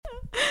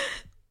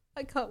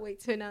I can't wait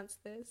to announce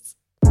this.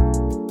 We're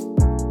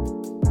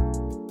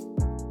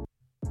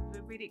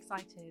really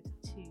excited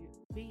to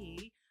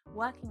be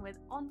working with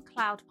On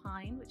Cloud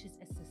Pine, which is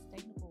a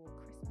sustainable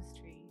Christmas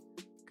tree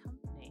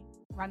company,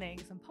 running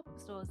some pop-up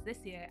stores this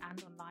year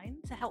and online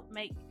to help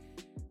make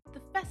the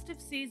festive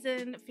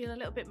season feel a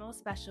little bit more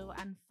special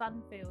and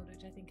fun-filled,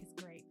 which I think is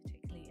great,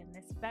 particularly in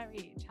this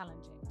very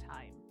challenging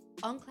time.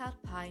 On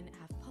Cloud Pine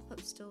have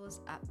pop-up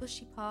stores at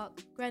Bushy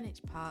Park,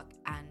 Greenwich Park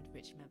and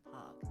Richmond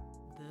Park,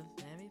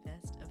 the very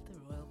best of the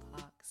royal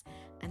parks.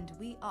 And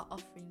we are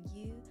offering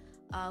you,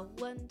 our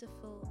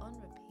wonderful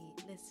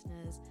on-repeat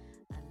listeners,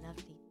 a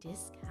lovely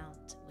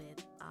discount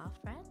with our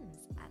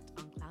friends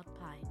at On Cloud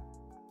Pine.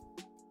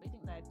 We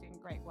think they're doing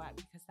great work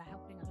because they're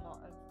helping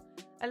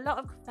a lot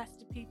of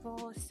festive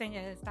people,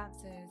 singers,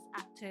 dancers,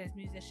 actors,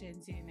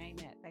 musicians, you name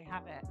it, they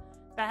have it.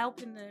 They're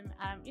helping them,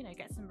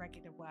 get some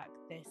regular work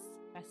this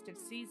festive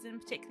season,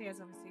 particularly as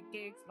obviously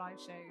gigs, live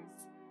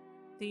shows,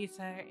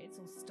 theatre, it's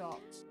all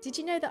stopped. Did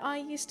you know that I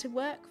used to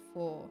work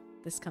for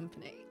this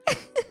company?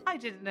 I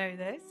didn't know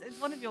this.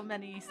 It's one of your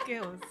many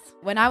skills.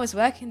 When I was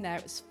working there,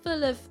 it was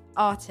full of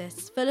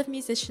artists, full of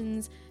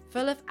musicians,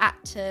 full of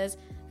actors,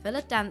 full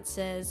of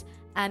dancers,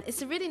 and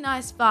it's a really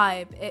nice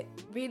vibe. It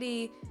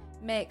really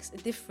makes a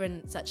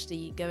difference, actually.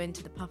 You go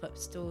into the pop-up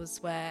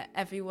stores where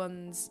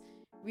everyone's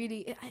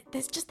really,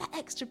 there's just that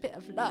extra bit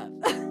of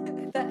love.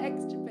 That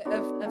extra bit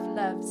of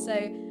love. So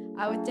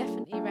I would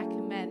definitely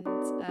recommend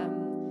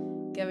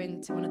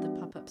going to one of the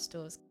pop-up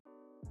stores.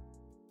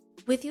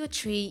 With your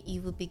tree,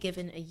 you will be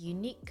given a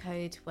unique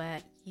code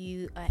where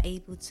you are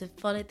able to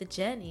follow the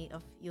journey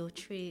of your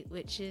tree,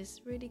 which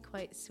is really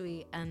quite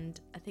sweet, and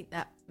I think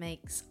that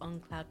makes On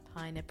Cloud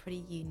Pine a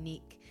pretty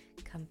unique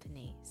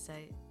company. So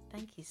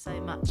thank you so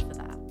much for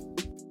that.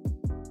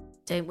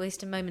 Don't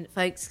waste a moment,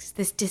 folks, because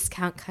this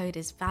discount code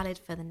is valid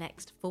for the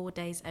next 4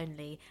 days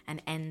only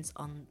and ends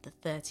on the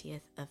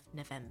 30th of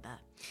November.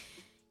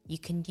 You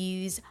can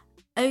use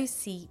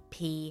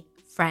OCP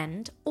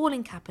Friend, all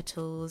in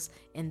capitals,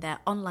 in their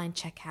online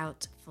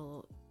checkout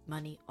for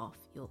money off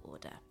your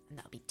order, and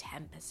that'll be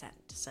 10%.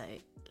 So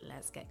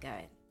let's get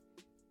going.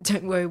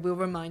 Don't worry, we'll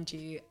remind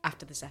you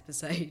after this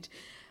episode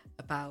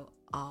about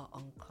our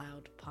On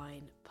Cloud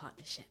Pine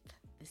partnership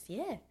this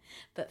year.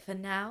 But for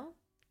now,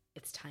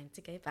 it's time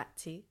to go back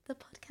to the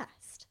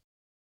podcast.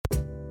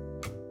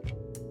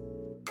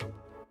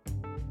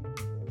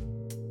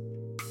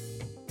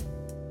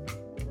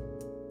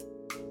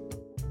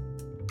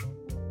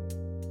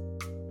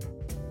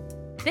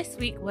 This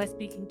week we're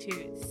speaking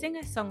to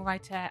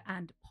singer-songwriter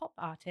and pop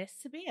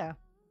artist Sabia.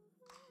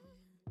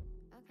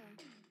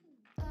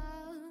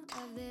 All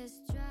of this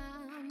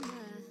drama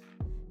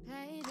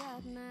played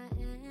up my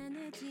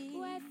energy.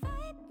 Why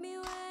fight me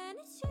when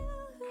it's you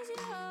who's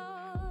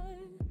your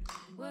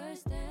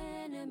worst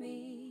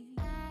enemy?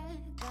 I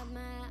got my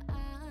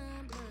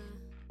armor.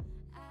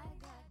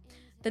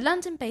 The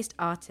London-based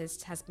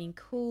artist has been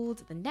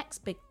called the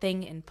next big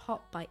thing in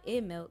pop by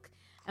Earmilk,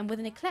 and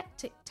with an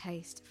eclectic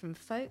taste from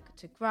folk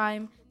to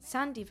grime,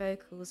 sandy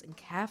vocals and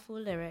careful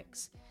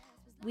lyrics,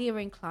 we are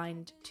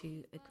inclined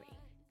to agree.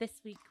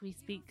 This week we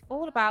speak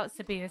all about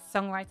Sabia's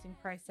songwriting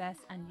process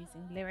and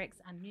using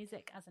lyrics and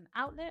music as an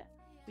outlet.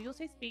 We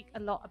also speak a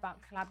lot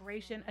about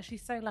collaboration, as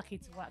she's so lucky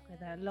to work with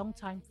her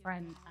longtime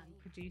friend and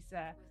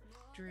producer,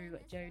 Drew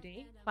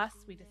Jody. Plus,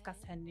 we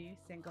discussed her new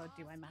single,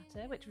 Do I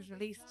Matter, which was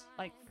released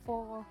like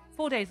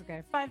 5 days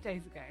ago.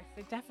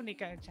 So definitely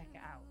go and check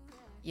it out.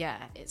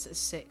 Yeah, it's a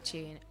sick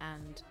tune,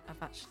 and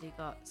I've actually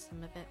got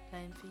some of it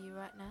playing for you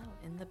right now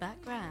in the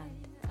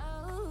background.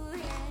 Oh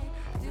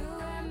yeah, do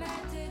I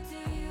matter to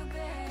you,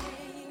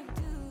 babe?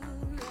 Do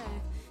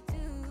right.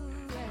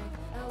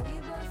 Are we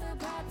both a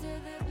part of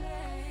the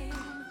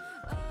blame?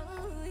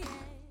 Oh yeah.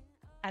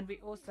 And we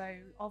also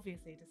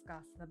obviously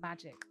discuss the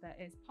magic that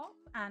is pop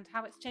and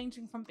how it's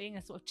changing from being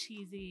a sort of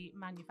cheesy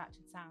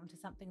manufactured sound to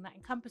something that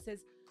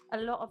encompasses a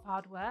lot of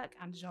hard work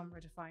and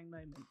genre-defying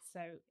moments. So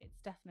it's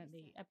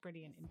definitely a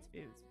brilliant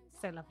interview. It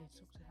was so lovely to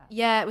talk to her.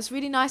 Yeah, it was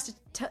really nice to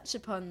touch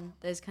upon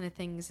those kind of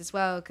things as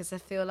well, because I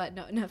feel like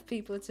not enough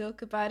people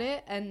talk about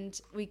it, and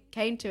we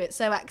came to it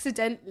so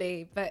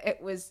accidentally, but it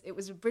was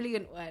a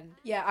brilliant one.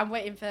 Yeah, I'm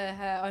waiting for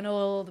her on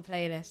all the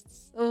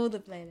playlists.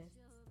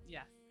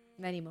 Yes,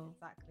 many more.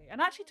 exactly.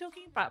 And actually,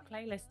 talking about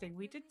playlisting,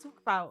 we did talk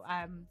about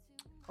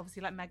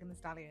obviously like Megan Thee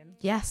Stallion.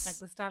 Yes. Megan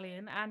Thee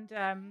Stallion,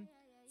 and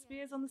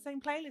Spears on the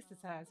same playlist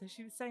as her, so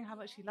she was saying how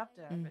much she loved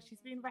her, but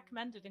she's been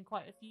recommended in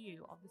quite a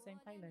few of the same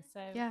playlist. So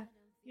Yeah.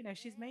 you know,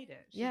 she's made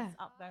it. She's Yeah.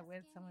 up there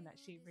with someone that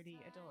she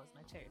really adores, and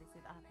I totally see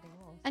that happening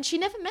more. And she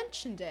never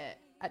mentioned it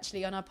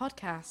actually on our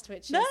podcast,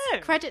 which No.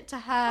 is credit to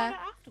Find her.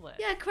 out afterwards.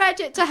 Yeah,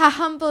 credit to her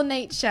humble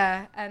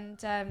nature,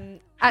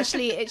 and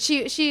actually,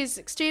 she is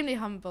extremely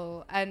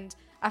humble. And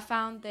I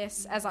found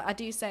this, as I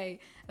do say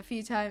a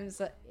few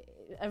times,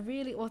 a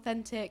really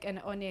authentic and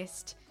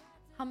honest,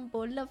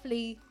 humble,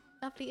 lovely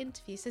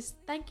interview. So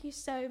thank you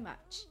so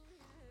much.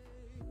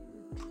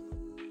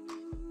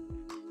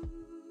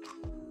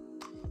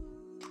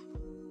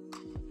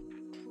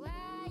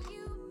 Why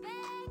you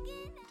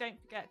begging? Don't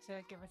forget to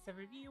give us a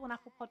review on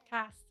Apple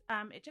Podcasts.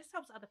 It just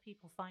helps other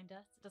people find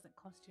us. It doesn't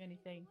cost you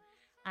anything,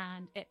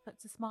 and it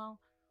puts a smile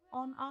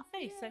on our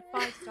face. So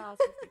 5 stars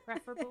would be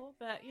preferable,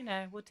 but you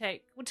know, we'll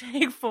take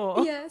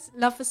 4. Yes,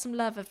 love for some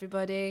love,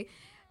 everybody.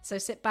 So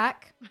sit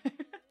back,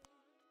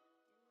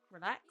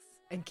 Relax,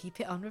 and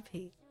keep it on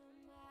repeat.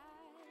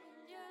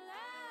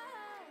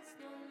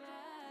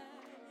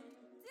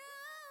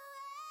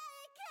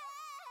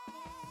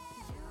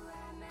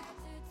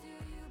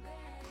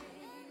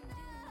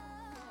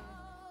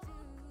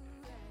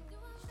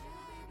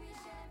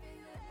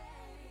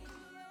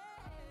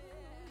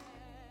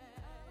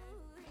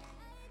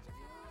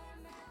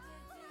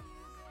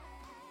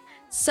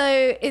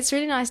 So it's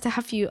really nice to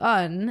have you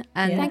on.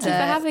 And Thank you for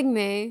having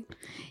me.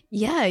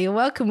 Yeah, you're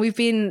welcome. We've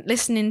been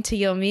listening to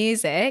your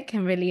music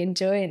and really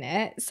enjoying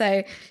it.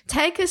 So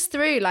take us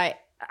through, like,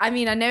 I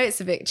mean, I know it's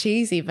a bit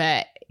cheesy,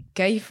 but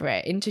go for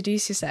it.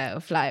 Introduce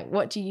yourself. Like,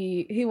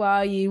 who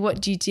are you?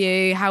 What do you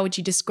do? How would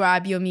you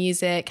describe your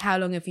music? How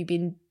long have you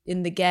been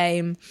in the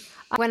game?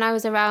 When I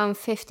was around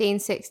 15,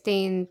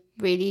 16,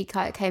 really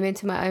kind of came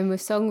into my own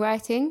with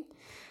songwriting.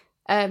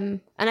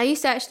 And I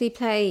used to actually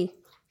play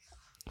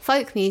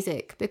folk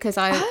music because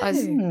I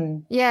was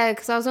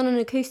on an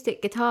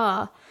acoustic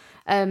guitar.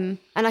 And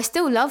I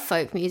still love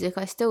folk music.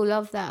 I still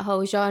love that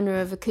whole genre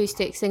of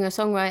acoustic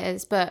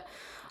singer-songwriters. But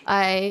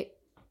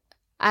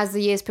as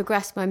the years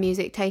progressed, my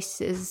music taste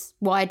has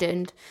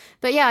widened.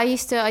 But yeah, I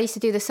used to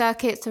do the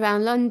circuits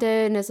around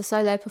London as a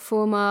solo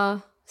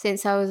performer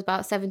since I was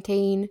about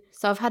 17.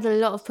 So I've had a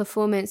lot of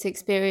performance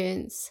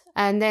experience.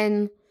 And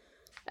then,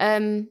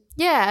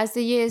 as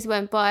the years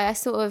went by, I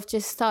sort of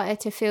just started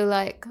to feel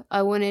like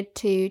I wanted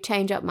to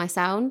change up my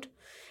sound.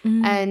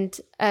 And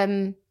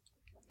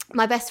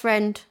my best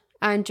friend,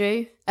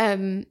 Andrew,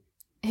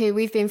 who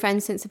we've been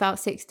friends since about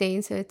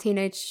 16, so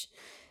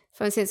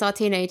since our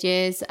teenage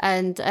years,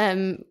 and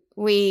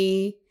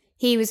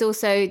he was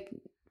also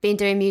been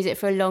doing music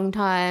for a long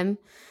time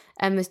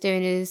and was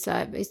doing he's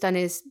done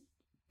his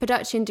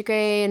production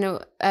degree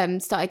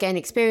and started getting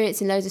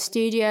experience in loads of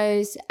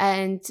studios,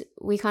 and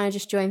we kind of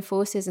just joined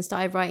forces and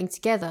started writing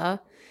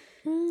together.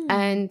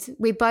 And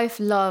we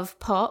both love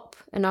pop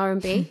and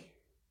R&B.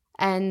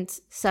 And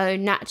so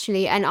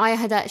naturally, and I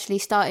had actually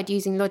started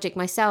using Logic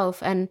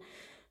myself, and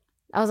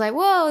I was like,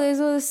 whoa, there's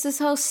all this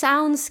whole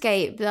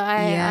soundscape that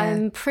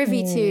I'm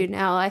privy to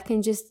now. I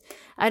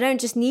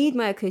don't just need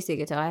my acoustic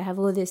guitar. I have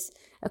all this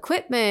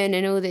equipment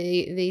and all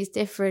these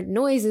different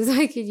noises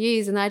I could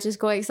use. And I just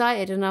got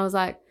excited. And I was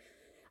like,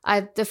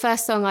 the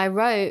first song I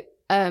wrote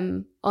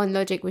on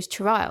Logic was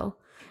Trial.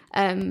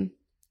 And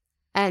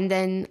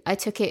then I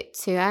took it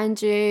to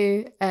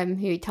Andrew,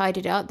 who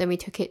tidied it up. Then we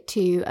took it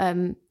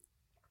to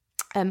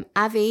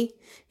Avi,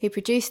 who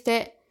produced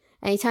it,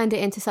 and he turned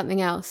it into something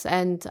else.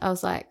 And I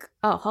was like,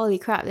 oh, holy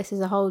crap, this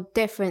is a whole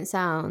different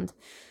sound.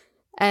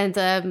 And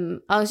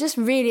I was just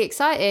really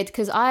excited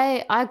because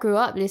I grew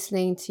up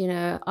listening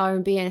to,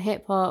 R&B and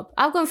hip hop.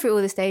 I've gone through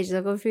all the stages.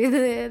 I've gone through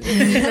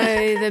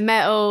the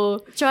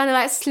metal, trying to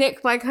like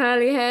slick my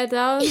curly hair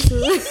down.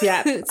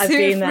 Yeah, I've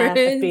been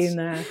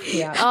there.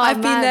 Yeah,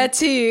 I've been there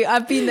too.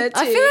 I feel like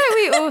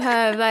we all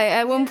have. Like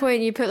at one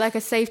point you put like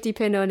a safety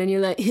pin on and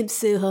you're like, it's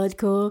so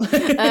hardcore.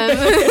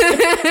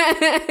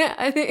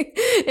 I think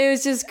it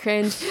was just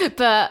cringe.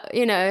 But,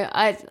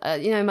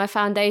 my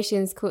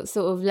foundations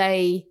sort of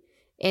lay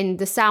in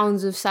the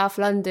sounds of South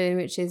London,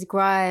 which is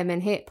grime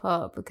and hip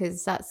hop,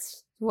 because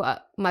that's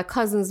what my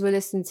cousins were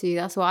listening to.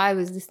 That's what I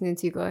was listening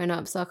to growing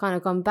up. So I kind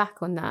of gone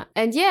back on that.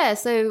 And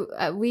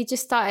so we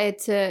just started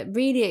to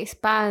really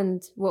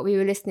expand what we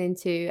were listening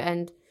to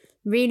and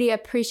really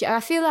appreciate.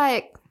 I feel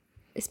like,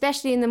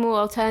 especially in the more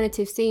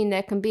alternative scene,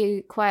 there can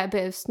be quite a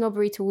bit of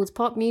snobbery towards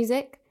pop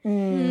music.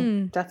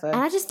 Definitely.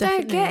 And I just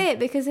don't get it,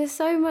 because there's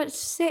so much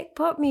sick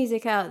pop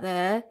music out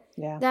there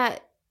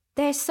that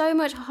there's so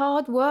much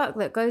hard work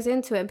that goes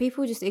into it, and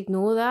people just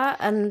ignore that.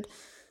 And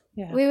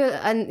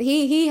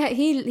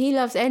he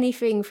loves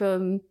anything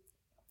from,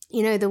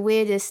 the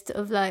weirdest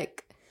of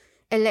like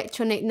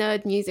electronic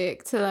nerd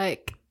music to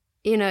like,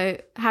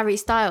 Harry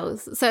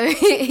Styles. So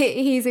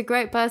he's a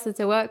great person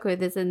to work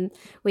with, and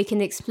we can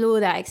explore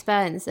that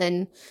expanse.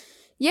 And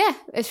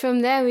it's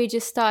from there we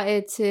just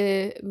started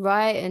to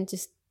write and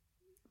just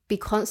be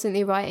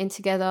constantly writing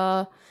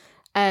together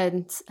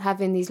and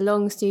having these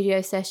long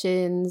studio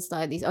sessions,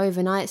 like these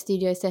overnight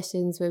studio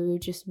sessions where we were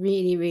just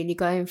really, really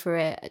going for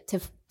it to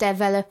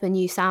develop a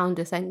new sound,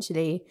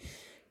 essentially.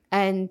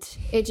 And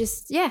it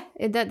just,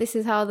 this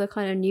is how the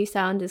kind of new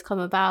sound has come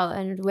about,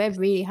 and we're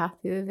really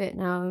happy with it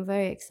now. I'm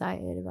very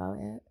excited about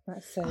it.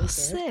 That's so good.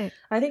 Sick.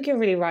 I think you're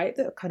really right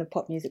that kind of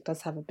pop music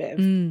does have a bit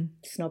of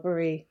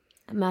snobbery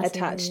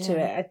attached to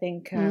it. I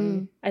think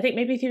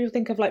maybe if you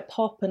think of like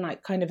pop and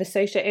like kind of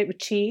associate it with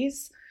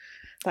cheese,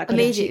 that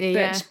kind immediately,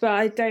 but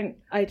I don't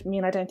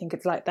think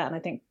it's like that. And I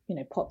think,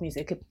 pop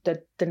music,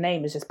 the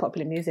name is just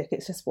popular music.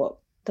 It's just what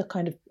the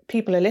kind of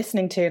people are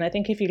listening to. And I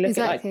think if you look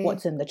at like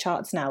what's in the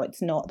charts now,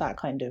 it's not that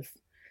kind of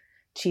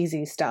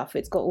cheesy stuff.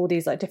 It's got all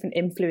these like different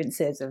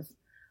influences of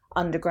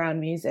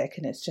underground music,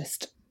 and it's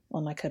just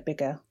on like a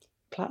bigger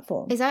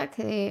platform.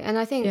 Exactly. And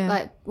I think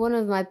like one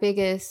of my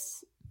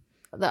biggest,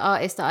 the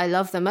artists that I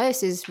love the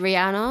most is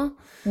Rihanna.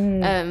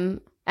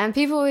 And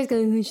people always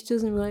go, she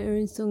doesn't write her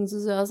own songs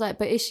as well. I was like,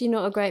 but is she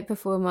not a great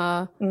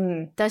performer?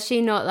 Does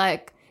she not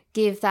like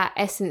give that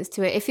essence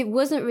to it? If it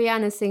wasn't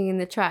Rihanna singing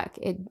the track,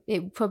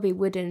 it probably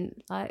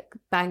wouldn't like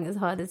bang as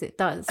hard as it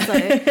does. So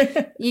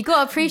you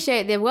got to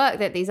appreciate the work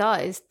that these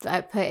artists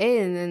like put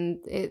in, and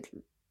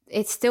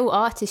it's still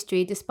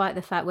artistry despite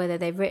the fact whether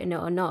they've written it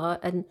or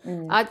not. And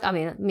I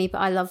mean,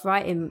 I love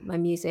writing my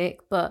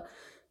music, but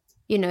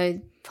you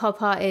know,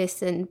 pop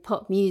artists and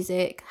pop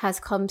music has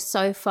come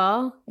so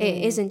far.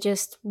 It isn't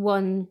just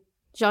one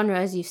genre,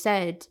 as you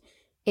said.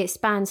 It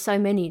spans so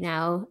many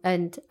now,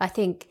 and I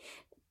think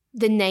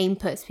the name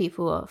puts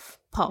people off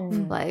pop.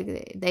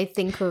 Like they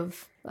think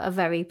of a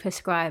very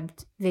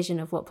prescribed vision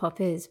of what pop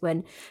is,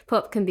 when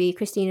pop can be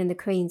Christine and the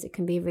Queens, it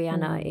can be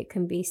Rihanna, it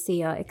can be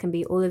Sia, it can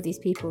be all of these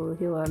people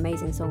who are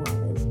amazing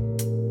songwriters.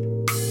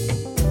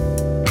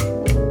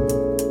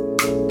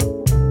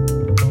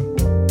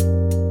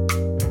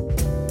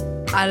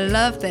 I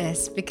love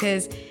this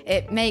because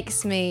it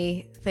makes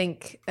me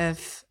think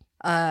of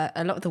a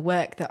lot of the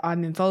work that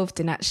I'm involved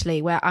in,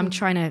 actually, where I'm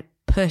trying to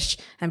push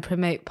and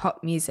promote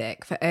pop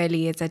music for early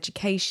years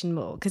education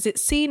more, because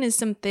it's seen as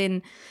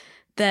something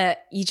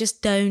that you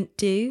just don't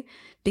do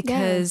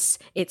because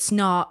it's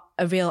not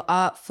a real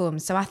art form.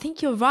 So I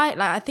think you're right.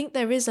 Like, I think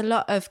there is a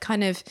lot of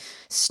kind of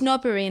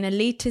snobbery and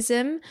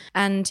elitism,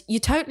 and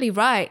you're totally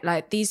right.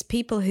 Like, these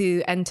people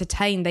who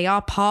entertain, they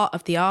are part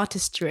of the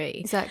artistry.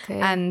 Exactly.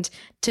 And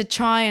to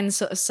try and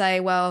sort of say,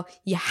 well,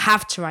 you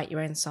have to write your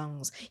own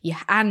songs,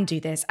 and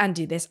do this and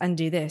do this and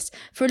do this.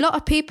 For a lot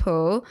of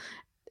people,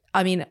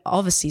 I mean,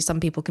 obviously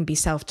some people can be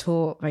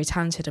self-taught, very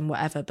talented and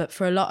whatever, but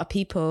for a lot of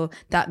people,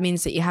 that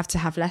means that you have to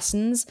have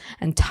lessons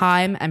and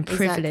time and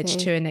privilege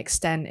to an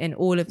extent in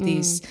all of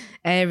these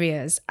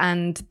areas.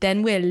 And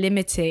then we're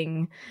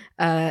limiting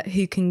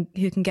who can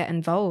get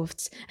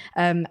involved.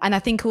 And I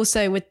think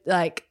also with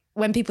like,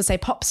 when people say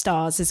pop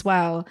stars as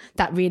well,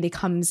 that really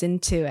comes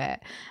into it.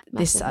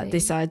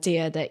 This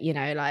idea that, you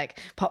know, like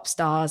pop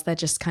stars, they're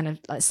just kind of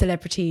like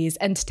celebrities,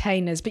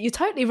 entertainers. But you're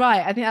totally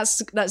right. I think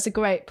that's a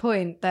great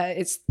point, that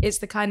it's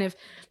the kind of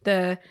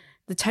the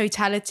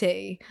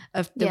totality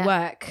of the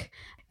work.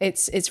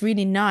 It's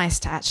really nice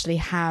to actually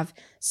have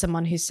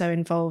someone who's so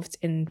involved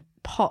in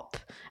pop.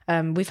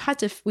 We've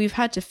had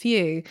a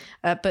few,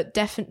 but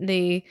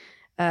definitely.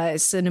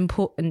 It's an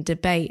important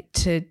debate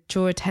to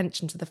draw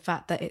attention to the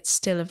fact that it's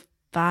still a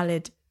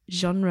valid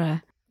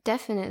genre.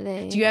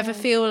 Definitely. Do you ever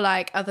feel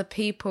like other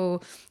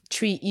people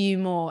treat you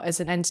more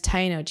as an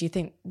entertainer? Do you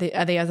think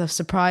are they ever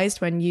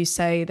surprised when you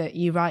say that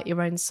you write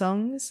your own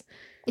songs?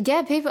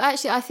 Yeah, people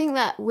actually, I think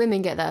that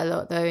women get that a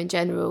lot though in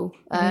general.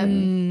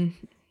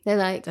 They're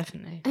like,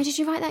 definitely. Oh, did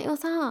you write that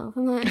yourself?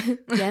 I'm like,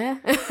 yeah.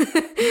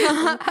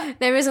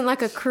 There isn't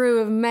like a crew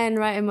of men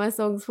writing my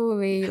songs for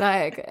me.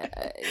 Like,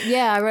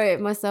 yeah, I wrote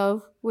it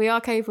myself. We are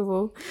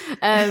capable.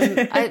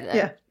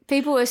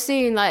 People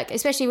assume, like,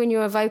 especially when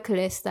you're a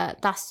vocalist,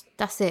 that's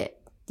it.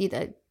 You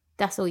know,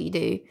 that's all you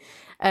do.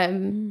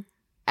 And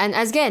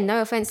as again,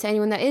 no offense to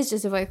anyone that is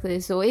just a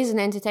vocalist or is an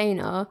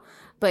entertainer,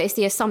 but it's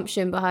the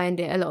assumption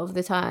behind it a lot of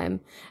the time.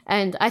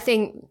 And I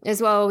think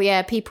as well,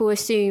 people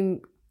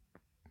assume.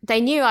 They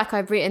knew like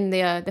I've written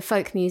the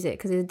folk music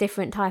because it's a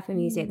different type of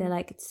music. They're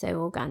like, it's so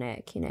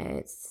organic, you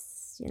know,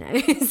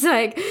 it's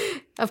like,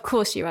 of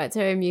course she writes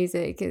her own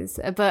music.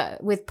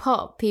 But with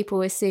pop,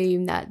 people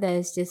assume that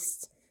there's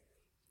just,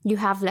 you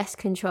have less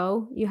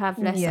control, you have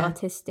less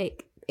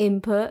artistic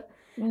input.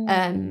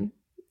 And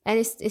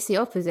it's the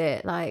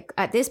opposite. Like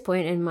at this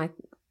point in my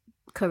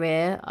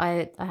career,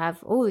 I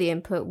have all the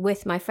input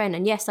with my friend.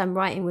 And yes, I'm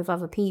writing with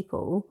other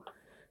people,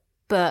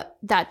 but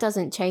that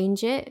doesn't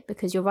change it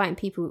because you're writing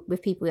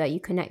with people that you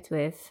connect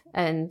with.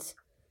 And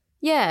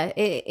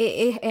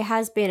it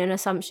has been an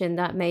assumption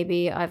that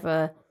maybe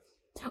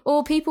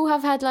or people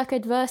have had like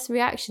adverse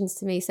reactions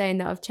to me saying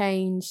that I've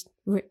changed.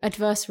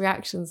 Adverse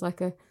reactions like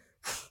a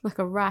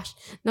rash,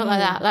 not like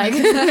that,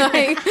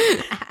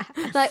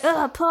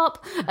 like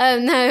pop.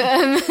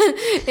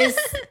 It's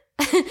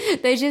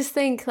they just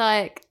think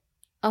like,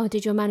 oh,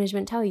 did your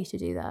management tell you to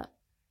do that?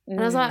 And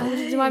I was like,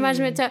 did my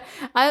management tell?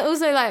 I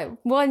also like,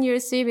 you're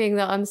assuming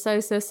that I'm so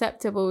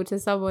susceptible to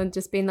someone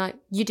just being like,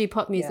 you do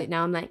pop music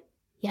now. I'm like,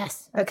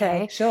 yes.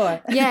 Okay,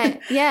 sure.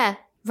 yeah,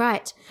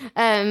 right.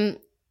 And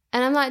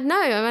I'm like, no,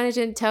 my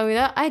manager didn't tell me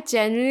that. I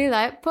genuinely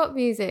like pop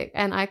music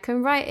and I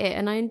can write it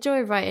and I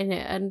enjoy writing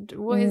it. And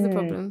what is the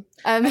problem?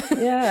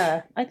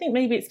 Yeah, I think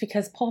maybe it's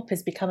because pop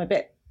has become a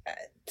bit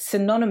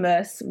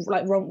synonymous,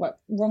 like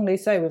wrongly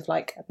so, with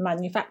like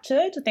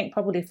manufactured. I think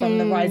probably from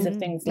the rise of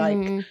things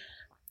like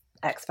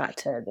X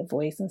Factor, The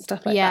Voice and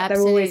stuff like that.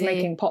 They're always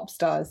making pop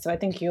stars. So I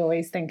think you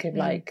always think of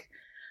like,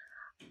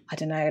 I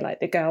don't know, like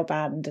the girl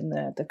band and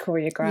the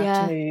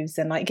choreographed moves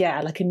and like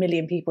a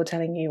million people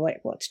telling you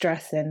like what to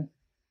dress in,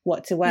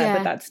 what to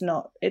wear. But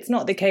it's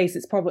not the case.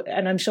 It's probably,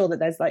 and I'm sure that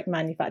there's like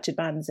manufactured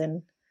bands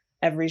in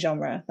every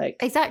genre. Like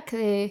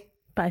exactly.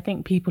 But I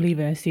think people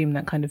even assume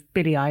that kind of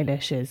Billie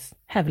Eilish is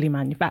heavily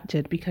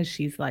manufactured because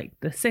she's like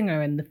the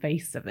singer and the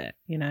face of it,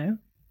 you know?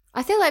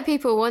 I feel like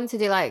people want to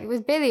do, like,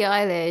 with Billie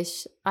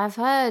Eilish, I've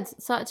heard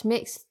such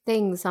mixed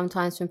things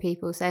sometimes from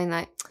people saying,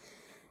 like,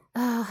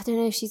 oh, I don't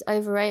know if she's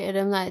overrated.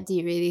 I'm like, do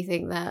you really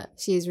think that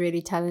she's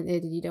really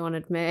talented and you don't want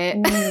to admit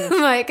it?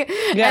 Like,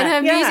 and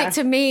her music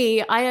to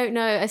me, I don't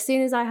know. As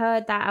soon as I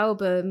heard that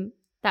album,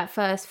 that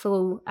first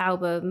full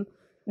album,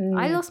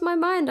 I lost my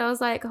mind. I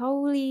was like,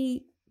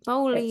 holy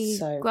moly,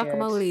 so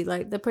guacamole. Good.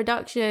 Like, the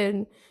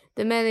production,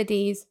 the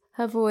melodies,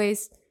 her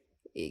voice,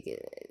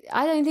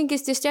 I don't think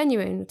it's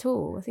disgenuine at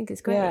all. I think it's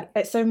great. Yeah,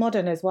 it's so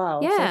modern as well.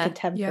 Yeah, so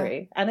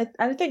contemporary. Yeah. And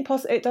I think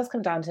it does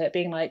come down to it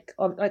being like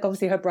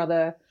obviously her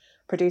brother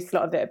produced a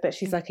lot of it, but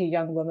she's like a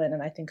young woman,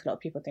 and I think a lot of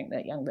people think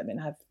that young women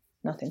have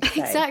nothing to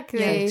say. Exactly.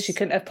 Yeah, she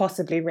couldn't have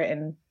possibly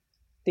written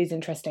these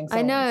interesting songs.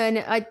 I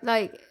know,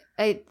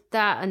 and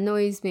that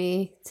annoys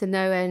me to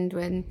no end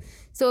when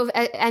sort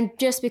of, and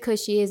just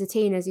because she is a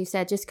teen, as you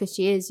said, just because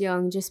she is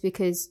young, just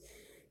because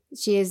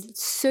she is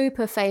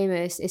super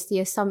famous, it's the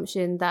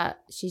assumption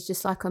that she's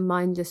just like a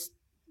mindless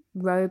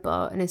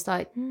robot. And it's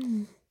like,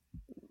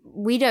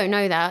 we don't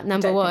know that,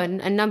 number one.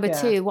 And number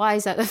two, why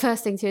is that the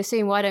first thing to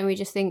assume? Why don't we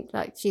just think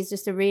like she's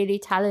just a really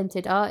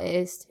talented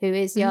artist who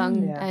is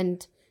young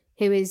and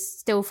who is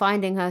still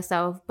finding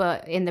herself,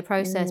 but in the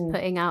process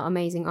putting out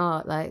amazing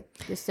art? Like,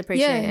 just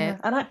appreciate it.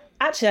 And I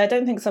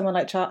don't think someone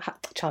like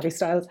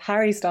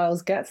Harry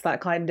Styles gets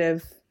that kind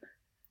of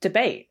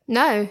debate.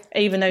 No.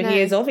 Even though he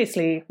is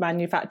obviously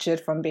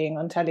manufactured from being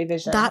on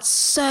television. That's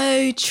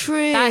so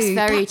true. That's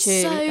very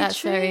true.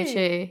 That's very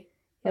true.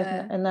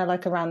 Yeah. And they're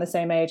like around the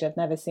same age. I've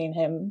never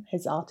seen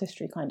his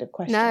artistry kind of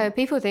question. No,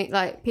 people think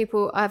like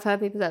I've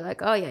heard people that are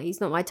like, oh yeah,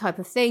 he's not my type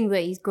of thing,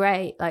 but he's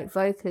great, like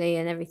vocally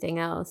and everything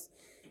else.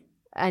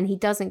 And he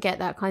doesn't get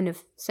that kind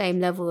of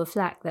same level of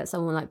flack that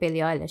someone like Billie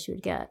Eilish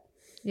would get.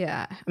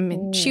 Yeah, I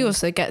mean, she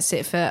also gets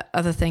it for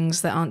other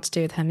things that aren't to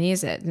do with her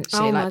music, doesn't she?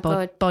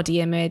 Like body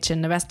image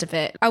and the rest of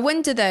it. I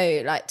wonder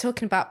though, like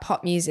talking about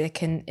pop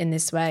music in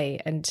this way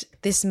and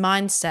this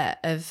mindset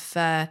of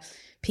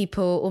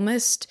people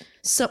almost,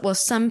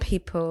 some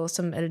people,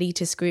 some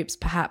elitist groups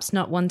perhaps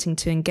not wanting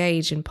to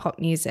engage in pop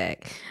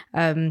music.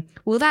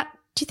 Will that,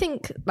 do you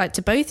think, like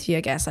to both of you,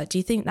 I guess, like do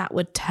you think that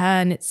would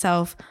turn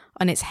itself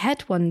on its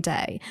head one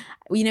day?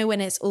 You know,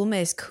 when it's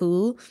almost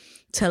cool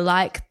to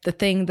like the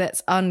thing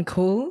that's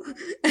uncool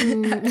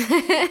and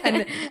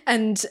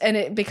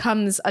it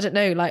becomes, I don't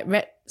know, like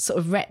sort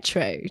of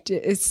retro.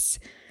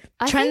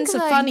 Trends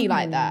are funny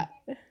like that.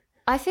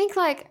 I think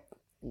like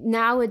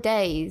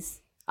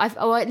nowadays,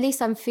 or at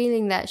least I'm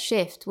feeling that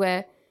shift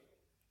where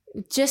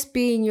just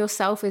being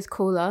yourself is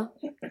cooler.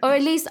 Or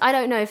at least, I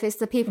don't know if it's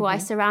the people I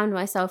surround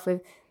myself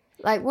with.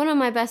 Like one of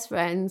my best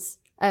friends,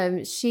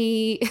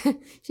 she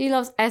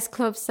loves S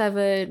Club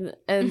 7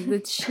 and the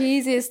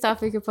cheesiest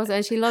stuff you could possibly,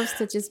 and she loves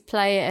to just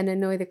play it and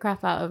annoy the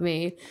crap out of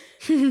me.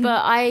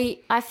 But I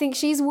think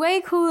she's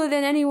way cooler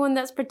than anyone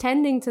that's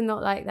pretending to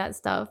not like that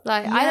stuff.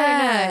 Like, I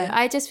don't know.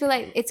 I just feel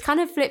like it's kind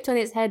of flipped on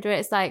its head where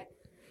it's like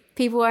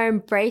people are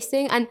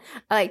embracing and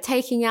like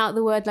taking out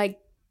the word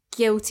like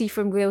guilty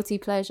from guilty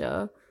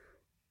pleasure.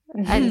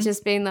 And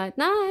just being like,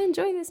 nah, I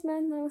enjoy this,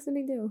 man. What's the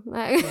big deal?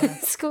 Like,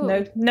 it's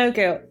cool. No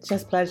guilt,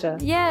 just pleasure.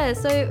 Yeah,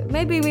 so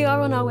maybe we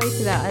are on our way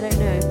to that. I don't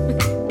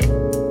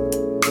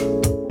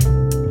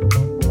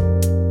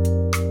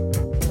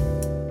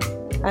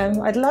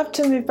know. I'd love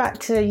to move back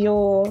to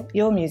your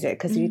music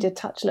because you did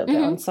touch a little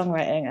bit on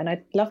songwriting, and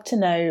I'd love to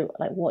know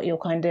like what your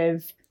kind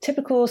of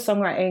typical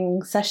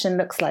songwriting session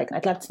looks like.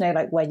 I'd love to know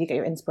like where you get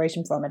your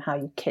inspiration from and how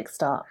you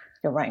kickstart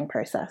your writing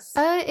process.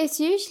 It's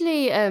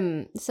usually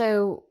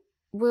so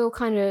we'll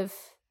kind of,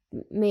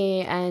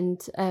 me and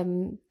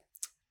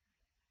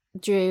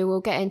Drew will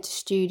get into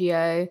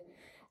studio,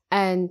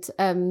 and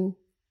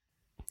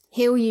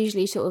he'll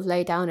usually sort of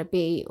lay down a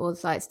beat or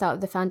like start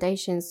with the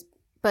foundations.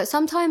 But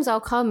sometimes I'll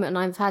come and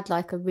I've had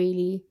like a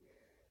really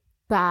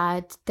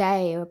bad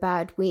day or a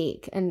bad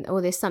week,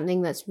 or there's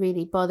something that's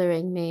really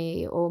bothering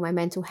me, or my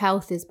mental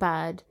health is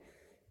bad,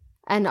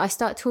 and I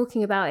start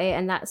talking about it,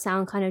 and that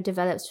sound kind of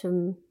develops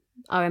from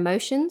our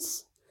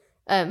emotions.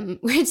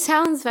 Which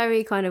sounds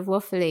very kind of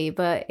waffly,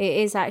 but it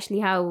is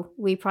actually how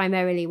we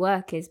primarily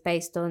work, is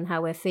based on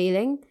how we're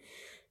feeling.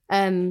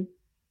 And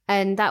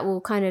that will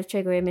kind of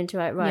trigger him into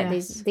like, right,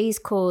 yes, these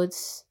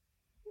chords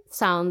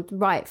sound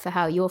right for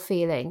how you're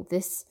feeling.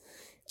 This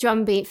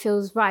drum beat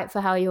feels right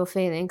for how you're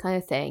feeling, kind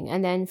of thing.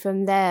 And then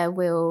from there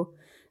we'll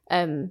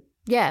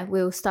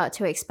start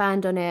to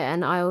expand on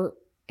it, and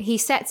he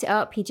sets it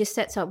up, he just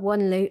sets up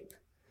one loop.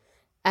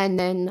 And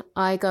then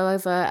I go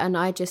over and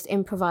I just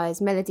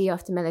improvise melody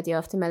after melody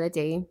after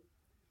melody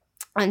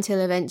until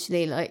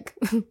eventually, like,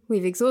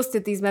 we've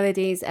exhausted these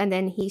melodies, and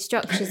then he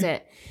structures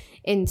it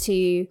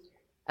into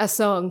a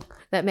song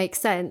that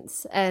makes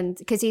sense. And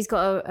because he's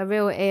got a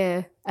real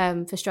ear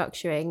for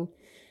structuring,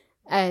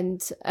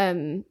 and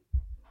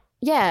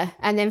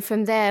and then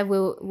from there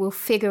we'll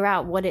figure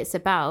out what it's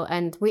about,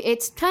 and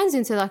it turns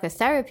into like a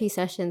therapy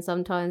session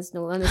sometimes, in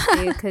all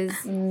honesty,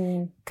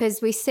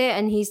 because we sit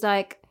and he's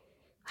like,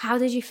 how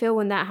did you feel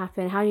when that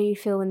happened? How did you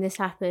feel when this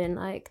happened?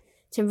 Like,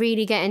 to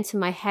really get into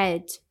my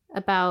head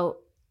about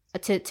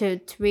to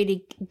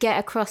really get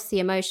across the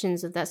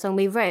emotions of that song.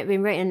 We've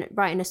been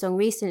writing a song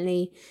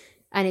recently,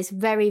 and it's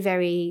very,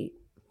 very,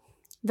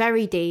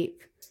 very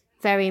deep,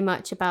 very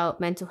much about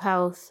mental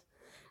health.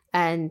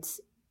 And,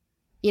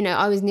 you know,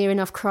 I was near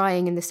enough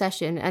crying in the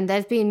session. And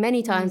there's been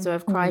many times where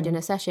I've cried in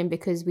a session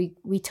because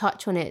we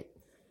touch on it,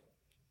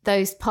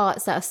 those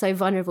parts that are so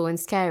vulnerable and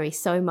scary,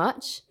 so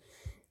much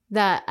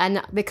that,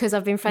 and because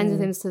I've been friends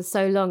with him for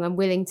so long, I'm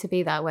willing to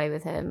be that way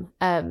with him.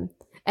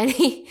 And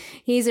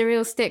he's a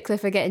real stickler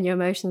for getting your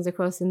emotions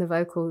across in the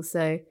vocals.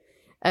 So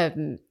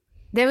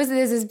there's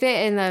this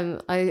bit in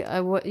I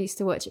used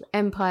to watch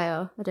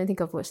Empire. I don't think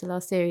I've watched the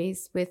last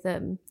series with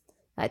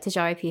like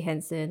Taraji P.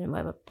 Henson and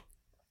whatever.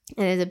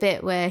 And there's a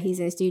bit where he's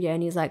in the studio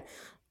and he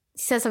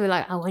says something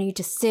like, I want you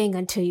to sing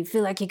until you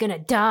feel like you're gonna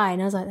die.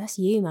 And I was like, that's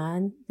you,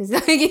 man. It's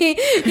like,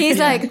 he's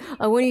like,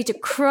 I want you to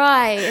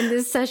cry in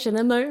this session.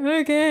 I'm like,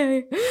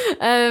 okay.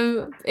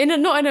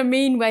 Not in a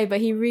mean way,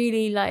 but he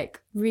really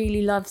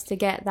loves to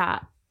get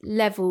that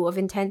level of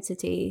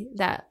intensity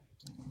that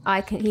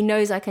he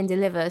knows I can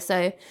deliver.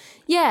 So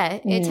yeah,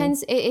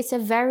 it's a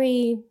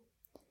very,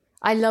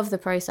 I love the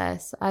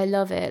process. I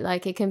love it.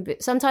 Like,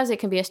 sometimes it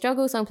can be a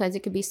struggle. Sometimes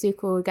it can be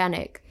super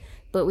organic,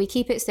 but we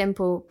keep it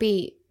simple.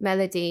 Beat,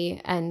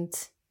 melody, and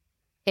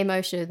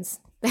emotions,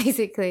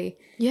 basically,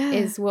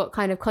 is what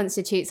kind of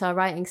constitutes our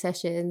writing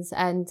sessions.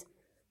 And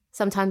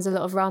sometimes a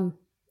lot of rum,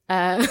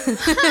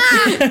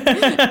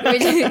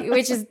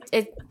 which has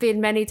it's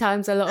been many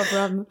times a lot of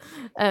rum.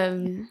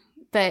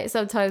 But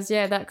sometimes,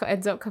 that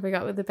ends up coming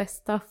up with the best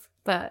stuff.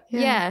 But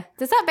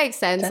does that make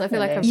sense? Definitely. I feel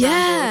like I'm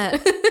Yeah.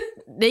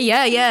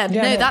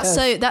 No,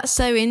 that's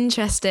so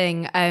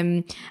interesting.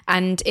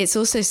 And it's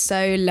also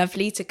so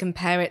lovely to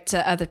compare it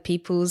to other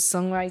people's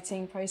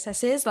songwriting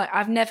processes. Like,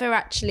 I've never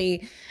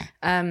actually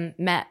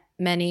met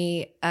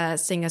many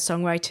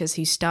singer-songwriters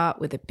who start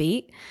with a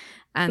beat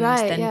and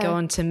go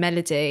on to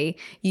melody.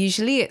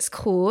 Usually it's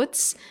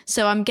chords.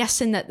 So I'm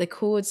guessing that the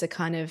chords are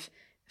kind of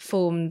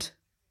formed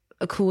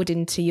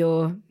according to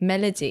your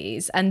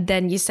melodies, and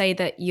then you say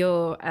that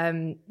your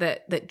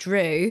that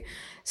Drew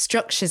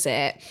structures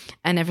it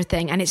and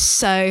everything. And it's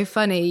so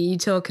funny you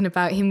talking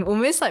about him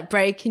almost like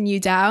breaking you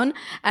down,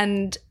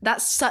 and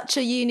that's such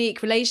a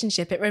unique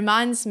relationship. It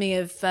reminds me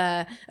of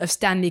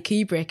Stanley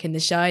Kubrick in The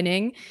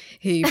Shining,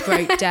 who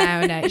broke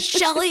down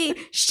Shelley,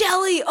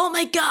 oh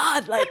my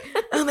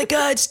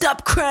god,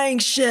 stop crying,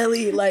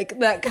 Shelley, like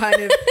that kind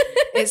of.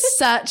 It's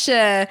such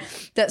a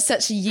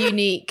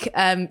unique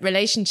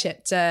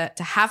relationship to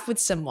have with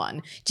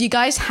someone. Do you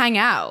guys hang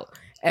out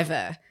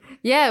ever?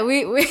 Yeah,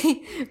 we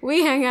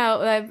hang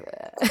out.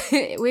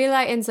 We're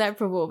like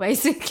inseparable,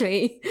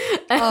 basically.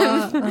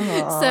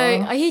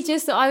 So he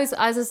just, I was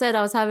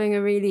having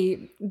a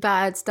really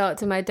bad start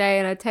to my day,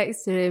 and I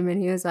texted him,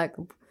 and he was like,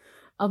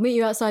 "I'll meet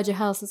you outside your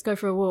house. Let's go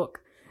for a walk."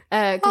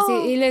 Because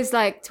he lives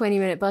like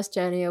 20-minute bus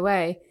journey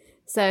away.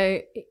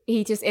 So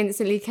he just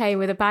instantly came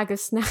with a bag of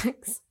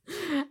snacks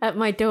at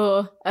my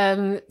door.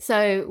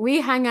 So we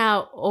hang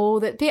out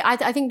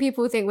I think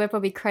people think we're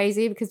probably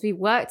crazy because we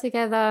work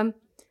together.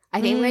 I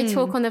think we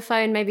talk on the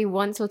phone maybe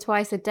once or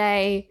twice a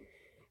day.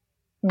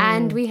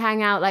 And we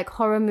hang out, like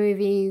horror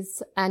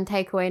movies and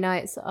takeaway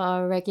nights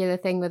are a regular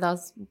thing with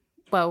us.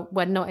 Well,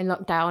 we're not in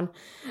lockdown,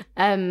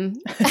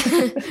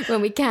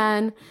 when we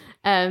can.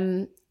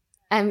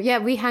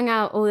 We hang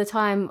out all the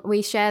time.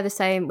 We share the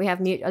same. We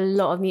have a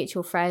lot of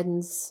mutual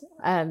friends,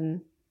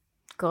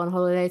 go on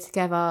holiday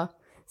together.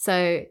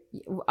 So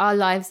our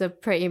lives are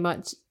pretty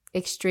much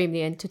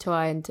extremely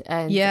intertwined.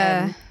 And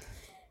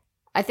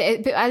I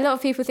think a lot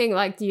of people think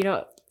like, do you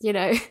not,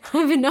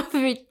 have enough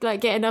of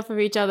get enough of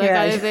each other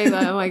kind of thing.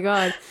 Like, oh my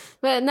God.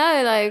 But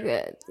no,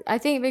 like, I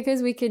think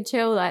because we can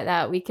chill like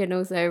that, we can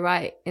also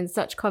write in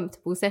such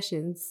comfortable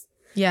sessions.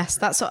 Yes,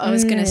 that's what I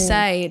was going to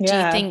say. Do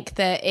you think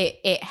that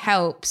it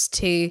helps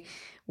to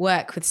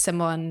work with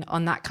someone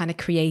on that kind of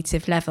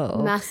creative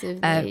level?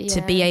 Massively,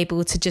 to be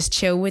able to just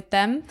chill with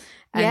them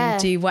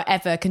and do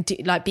whatever,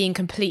 like be in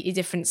completely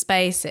different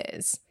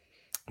spaces.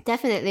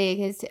 Definitely,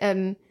 because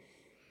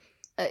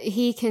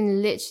he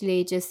can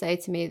literally just say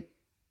to me,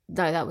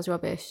 no, that was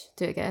rubbish,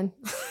 do it again.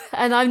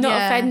 And I'm not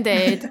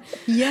offended.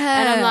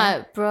 And I'm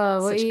like,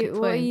 bro,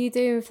 what are you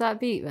doing with that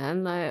beat,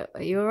 man? Like,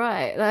 are you all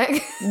right?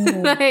 Like,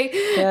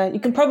 you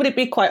can probably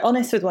be quite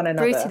honest with one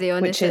another. Brutally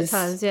honest at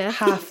times,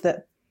 half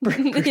the... but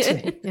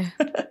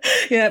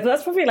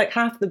that's probably like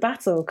half the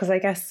battle, because I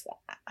guess,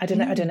 I don't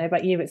know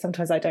about you, but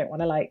sometimes I don't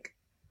want to like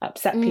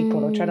upset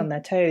people or tread on their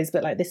toes,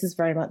 but like this is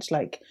very much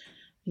like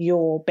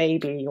your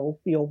baby or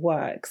your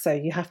work, so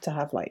you have to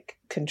have like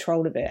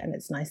control of it, and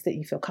it's nice that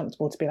you feel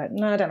comfortable to be like,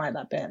 no, I don't like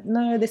that bit,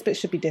 no, this bit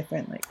should be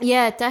different. Like,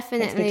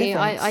 definitely.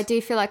 I do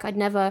feel like I'd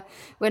never,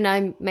 when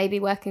I'm maybe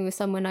working with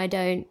someone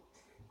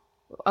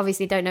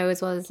obviously don't know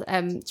as well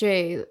as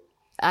Drew,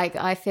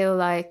 I feel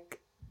like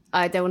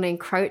I don't want to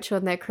encroach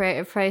on their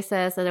creative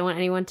process. I don't want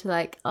anyone to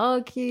like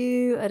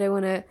argue. I don't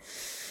want to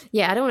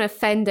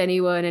offend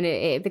anyone, and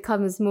it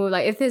becomes more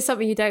like, if there's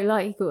something you don't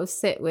like, you got to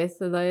sit with,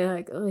 and they're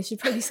like, oh, I should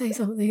probably say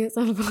something at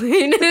some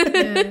point.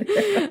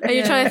 And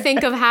you're trying to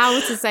think of how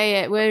to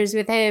say it, whereas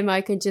with him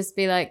I can just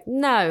be like,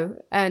 no,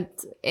 and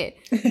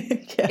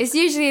it's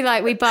usually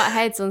like we butt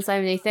heads on so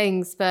many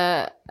things,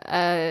 but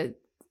I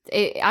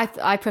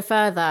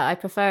prefer that. I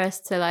prefer us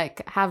to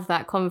like have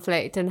that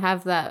conflict and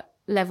have that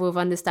level of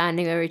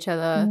understanding of each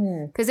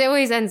other, because it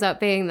always ends up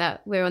being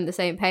that we're on the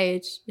same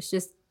page. It's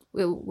just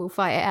we'll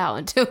fight it out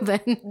until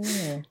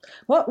then.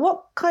 What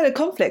kind of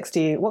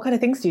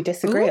things do you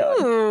disagree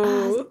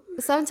on?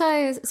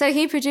 Sometimes, so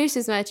he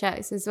produces my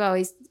tracks as well.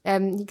 He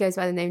goes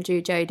by the name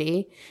Drew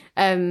Jody,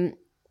 and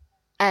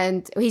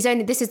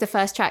this is the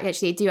first track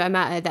actually, Do I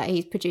Matter, that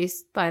he's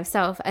produced by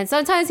himself. And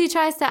sometimes he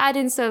tries to add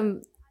in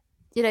some,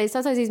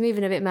 sometimes he's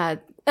moving a bit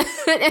mad.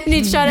 And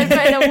he's trying to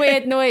put in a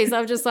weird noise.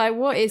 I'm just like,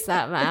 what is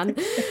that, man?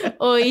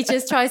 Or he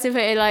just tries to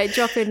put in like,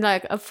 drop in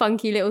like a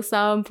funky little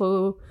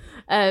sample.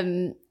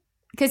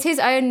 Because his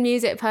own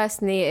music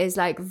personally is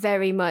like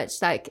very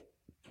much like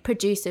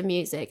producer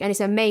music, and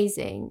it's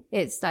amazing.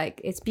 It's like,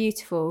 it's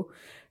beautiful.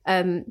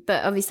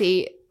 But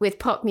obviously with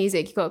pop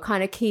music, you've got to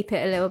kind of keep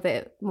it a little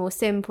bit more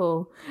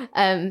simple.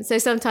 So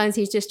sometimes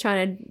he's just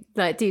trying to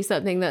like do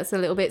something that's a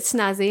little bit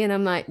snazzy, and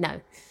I'm like,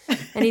 no.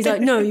 And he's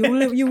like, no,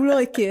 you'll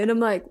like it. And I'm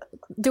like,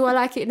 do I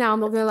like it now? I'm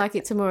not going to like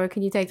it tomorrow.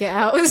 Can you take it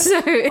out?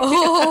 So,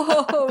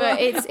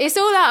 but it's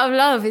all out of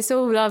love. It's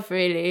all love,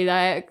 really.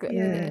 Like,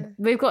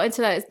 we've got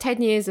into like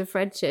 10 years of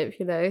friendship,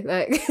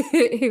 like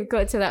we've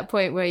got to that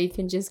point where you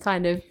can just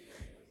kind of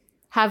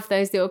have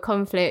those little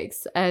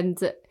conflicts, and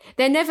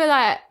they're never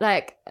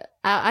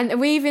and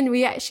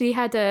we actually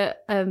had a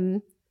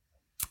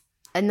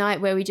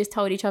night where we just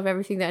told each other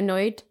everything that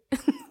annoyed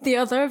the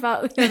other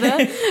about the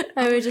other,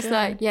 and we're just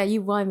like, yeah,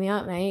 you wind me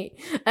up, mate.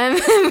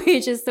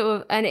 We just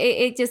sort of, and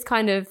it just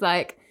kind of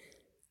like,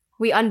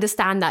 we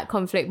understand that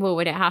conflict more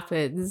when it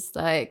happens,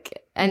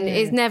 like, and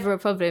it's never a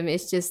problem.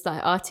 It's just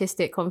like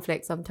artistic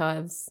conflict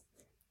sometimes.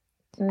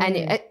 And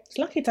it's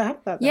lucky to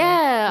have that though.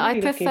 Yeah, really,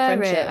 I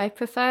prefer it. I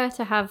prefer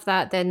to have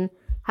that than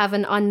have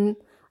an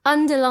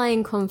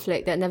underlying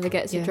conflict that never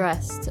gets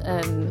addressed.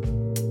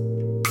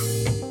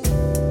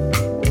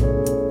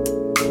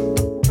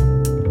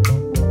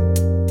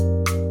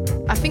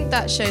 I think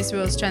that shows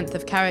real strength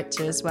of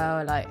character as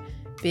well, like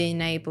being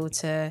able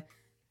to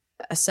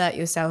assert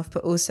yourself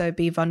but also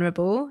be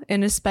vulnerable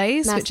in a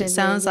space. Massively, which it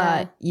sounds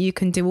like you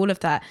can do all of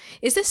that.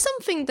 Is there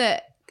something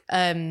that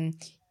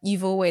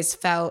you've always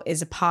felt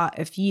is a part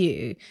of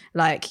you?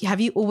 Like, have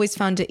you always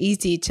found it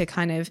easy to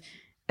kind of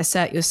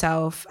assert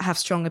yourself, have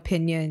strong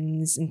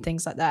opinions and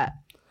things like that?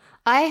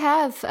 I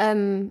have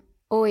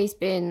always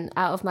been,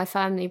 out of my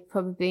family,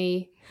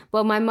 probably,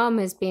 well, my mum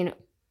has been,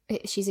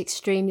 she's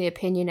extremely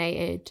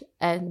opinionated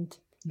and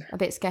a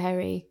bit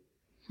scary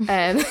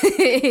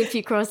if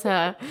you cross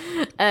her.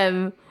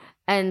 And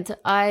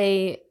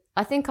I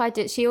think I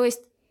did, she always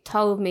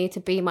told me to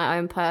be my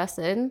own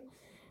person.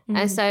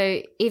 And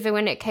so even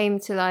when it came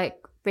to like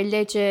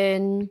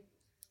religion,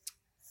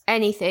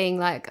 anything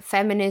like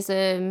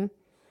feminism,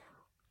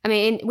 I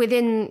mean,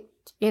 within,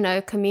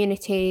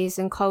 communities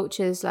and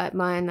cultures like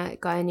mine,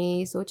 like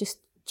Guyanese, or just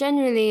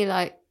generally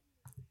like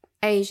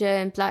Asia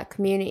and Black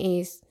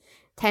communities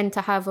tend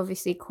to have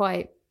obviously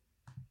quite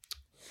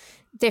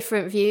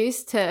different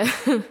views to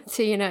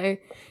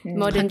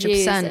modern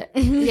 100%.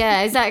 Views.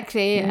 Yeah,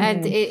 exactly.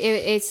 And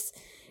it's,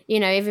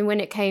 even when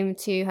it came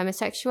to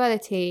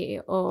homosexuality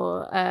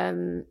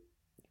or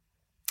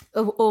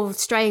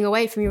straying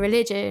away from your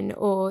religion,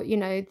 or,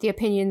 the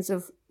opinions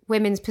of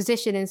women's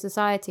position in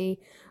society,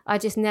 I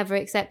just never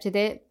accepted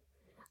it.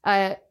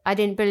 I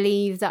didn't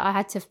believe that I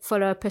had to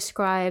follow a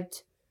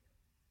prescribed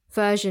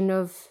version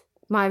of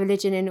my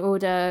religion in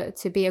order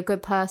to be a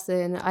good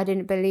person. I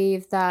didn't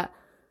believe that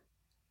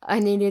I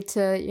needed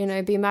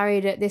to, be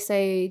married at this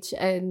age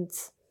and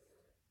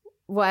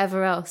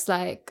whatever else,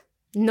 like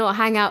not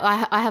hang out.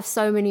 I have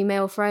so many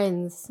male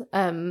friends,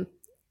 and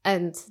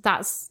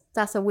that's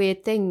a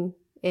weird thing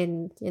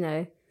in,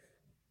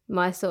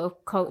 my sort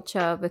of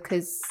culture,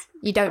 because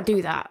you don't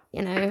do that,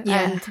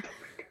 Yeah.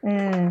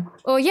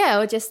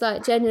 Or just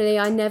like generally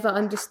I never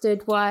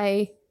understood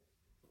why,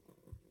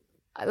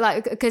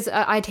 like, because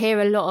I'd hear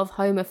a lot of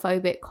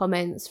homophobic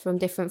comments from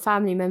different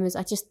family members.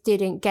 I just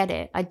didn't get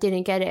it.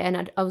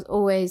 And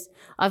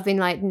I've been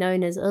like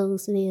known as,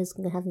 Sonia's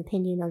going to have an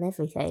opinion on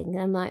everything. And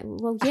I'm like,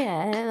 well,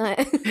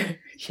 yeah.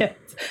 Yeah.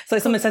 So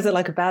someone says it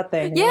like a bad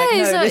thing.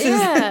 Yeah. Like,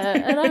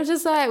 no, And I'm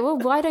just like, well,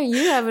 why don't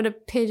you have an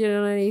opinion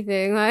on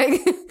anything?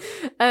 Like,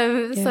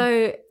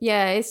 so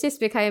yeah, it's just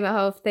became a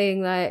whole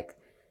thing, like,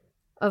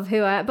 of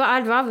who I am. But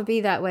I'd rather be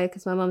that way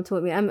because my mum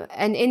taught me.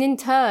 And in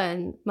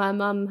turn, my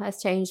mum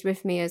has changed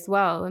with me as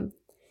well,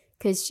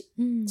 because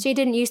she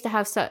didn't used to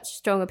have such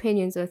strong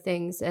opinions of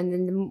things. And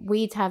then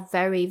we'd have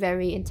very,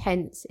 very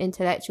intense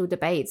intellectual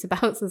debates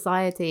about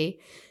society.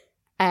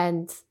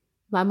 And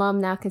my mum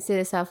now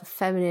considers herself a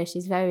feminist.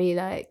 She's very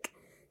like,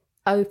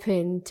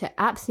 open to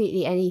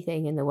absolutely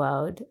anything in the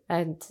world,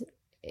 and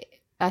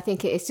I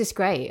think it's just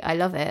great. I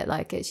love it.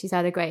 Like she's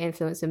had a great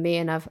influence on me,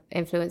 and I've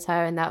influenced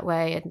her in that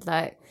way. And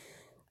like,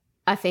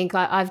 I think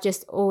I've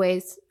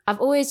always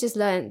just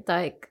learned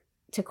like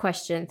to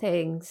question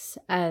things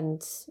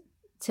and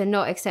to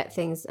not accept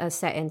things as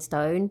set in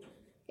stone.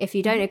 If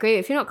you don't agree,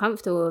 if you're not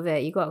comfortable with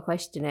it, you got to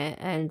question it.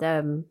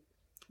 And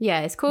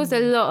it's caused a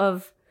lot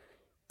of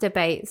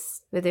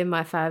debates within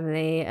my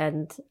family.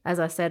 And as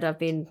I said, I've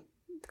been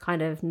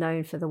kind of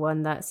known for the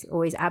one that's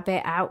always a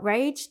bit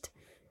outraged.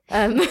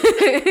 Me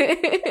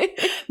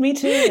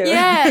too.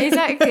 Yeah,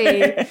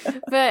 exactly.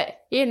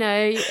 But you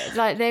know,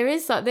 like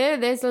there's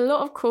a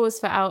lot of cause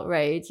for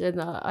outrage, and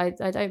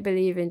I don't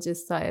believe in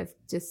just sort of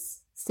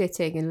just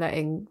sitting and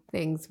letting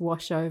things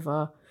wash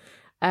over.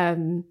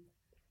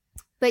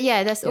 But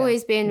yeah, that's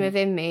always been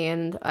within me,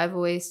 and I've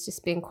always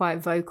just been quite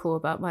vocal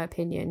about my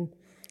opinion.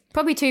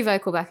 Probably too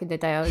vocal back in the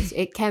day. I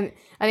think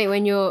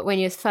when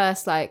you're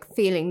first like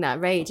feeling that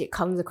rage, it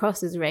comes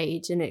across as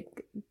rage, and it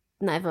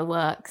never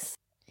works.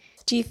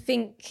 Do you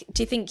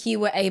think you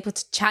were able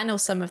to channel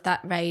some of that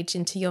rage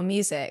into your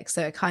music,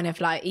 so it kind of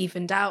like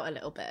evened out a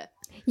little bit?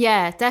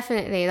 Yeah,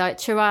 definitely. Like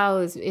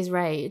Chiral is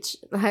rage.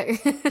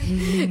 Like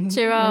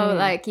Chiral,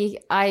 like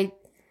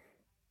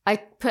I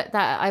put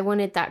that. I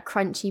wanted that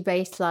crunchy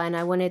bass line.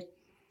 I wanted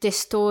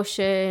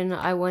distortion.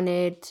 I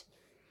wanted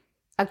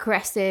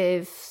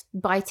aggressive,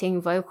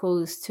 biting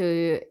vocals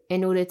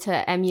in order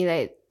to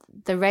emulate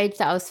the rage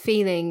that I was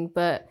feeling,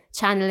 but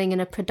channeling in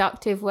a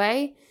productive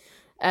way.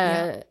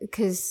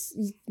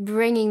 Because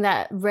bringing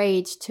that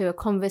rage to a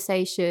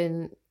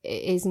conversation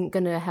isn't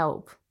going to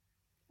help.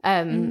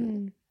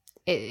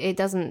 It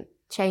doesn't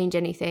change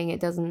anything. It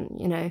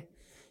doesn't,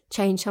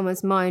 change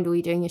someone's mind. All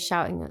you're doing is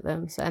shouting at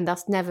them. And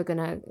that's never going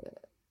to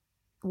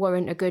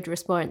warrant a good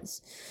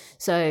response.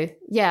 So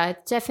yeah,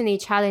 definitely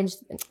challenge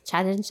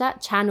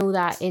that, channel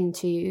that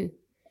into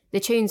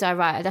the tunes I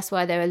write. That's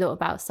why they're a lot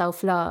about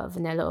self-love,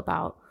 and they're a lot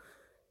about,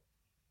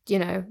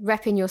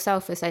 repping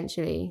yourself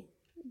essentially.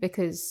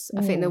 Because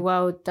I think the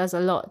world does a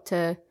lot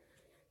to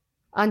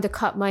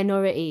undercut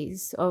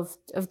minorities of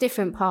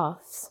different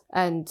paths.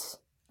 And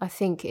I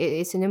think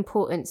it's an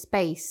important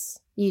space,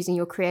 using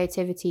your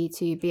creativity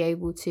to be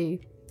able to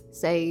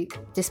say,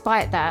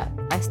 despite that,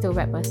 I still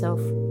rep myself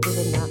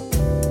within that.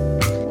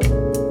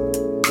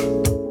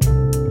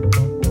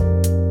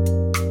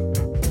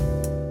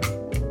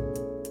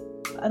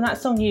 And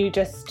that song you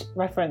just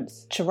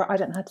referenced, I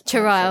don't know how to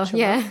Chiral,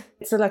 yeah.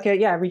 It's like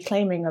a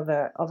reclaiming of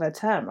a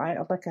term, right?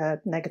 Of like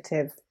a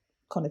negative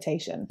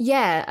connotation.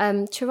 Yeah,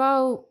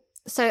 Chiral.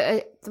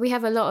 So we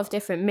have a lot of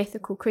different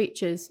mythical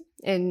creatures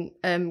in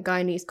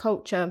Guyanese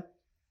culture,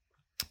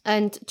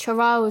 and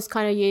Chiral was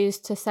kind of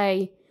used to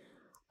say,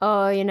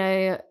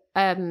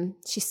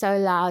 she's so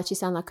loud, she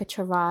sounds like a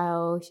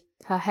Chiral.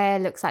 Her hair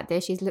looks like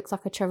this, she looks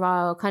like a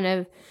Chiral. Kind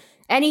of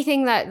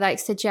anything that like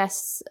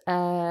suggests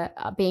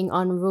being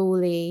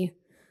unruly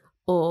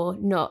or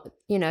not,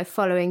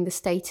 following the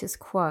status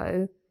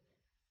quo.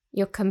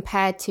 You're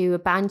compared to a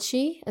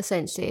banshee,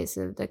 essentially.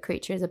 The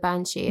creature is a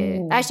banshee.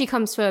 It actually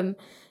comes from,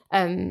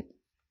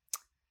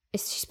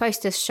 it's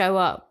supposed to show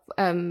up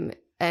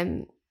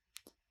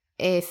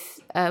if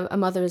a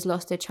mother has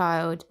lost a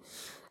child,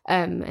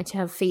 and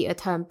her feet are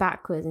turned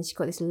backwards and she's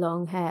got this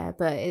long hair.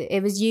 But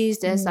it was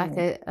used as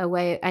like a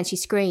way, and she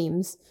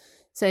screams.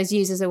 So it's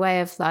used as a way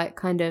of like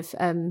kind of,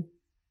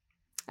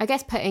 I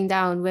guess, putting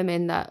down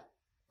women that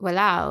were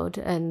loud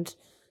and,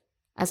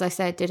 as I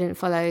said, didn't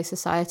follow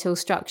societal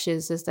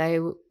structures as they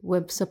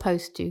were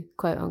supposed to,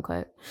 quote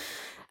unquote.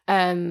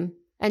 And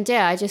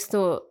yeah, I just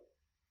thought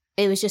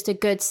it was just a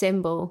good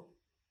symbol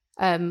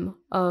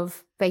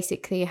of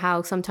basically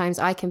how sometimes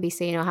I can be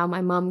seen, or how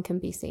my mum can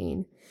be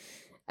seen,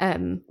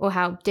 or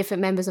how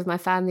different members of my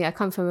family. I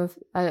come from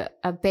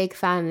a big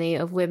family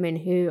of women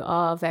who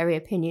are very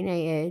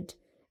opinionated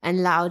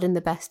and loud in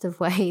the best of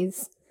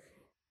ways,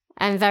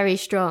 and very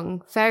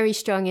strong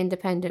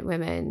independent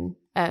women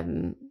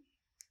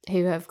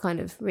who have kind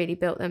of really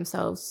built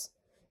themselves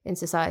in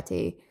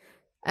society.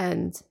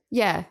 And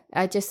yeah,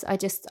 I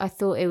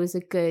thought it was a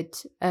good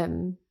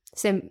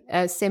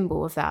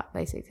symbol of that,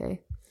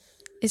 basically.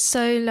 It's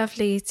so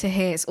lovely to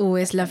hear. It's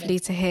always lovely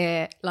to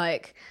hear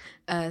like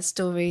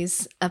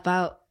stories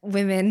about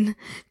women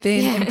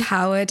being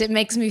empowered. It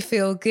makes me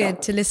feel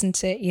good to listen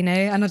to it,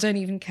 and I don't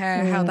even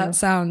care how that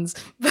sounds.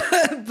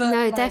 but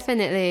no, like,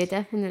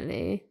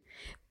 definitely.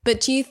 But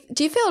do you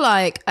feel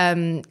like,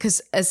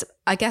 because as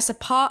I guess a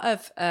part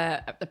of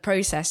the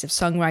process of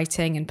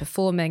songwriting and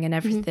performing and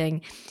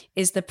everything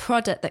is the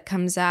product that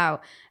comes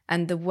out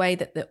and the way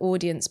that the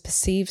audience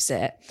perceives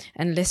it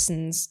and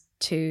listens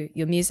to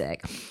your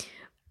music.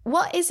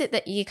 What is it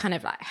that you kind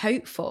of like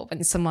hope for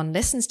when someone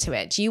listens to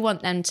it? Do you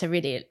want them to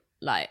really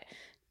like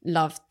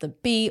love the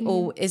beat,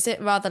 or is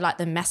it rather like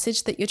the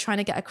message that you're trying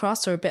to get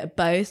across, or a bit of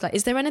both? Like,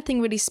 is there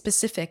anything really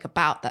specific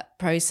about that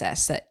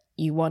process that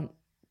you want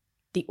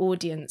the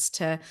audience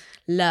to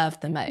love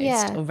the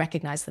most or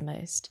recognize the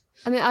most?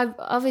 I mean,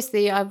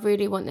 I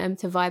really want them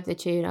to vibe the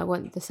tune. I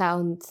want the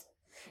sound,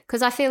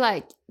 because I feel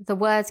like the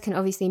words can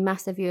obviously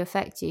massively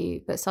affect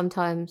you, but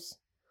sometimes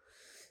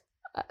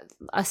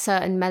a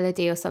certain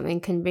melody or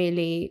something can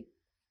really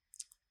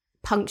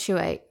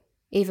punctuate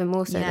even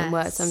more so than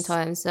words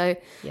sometimes. So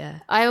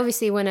I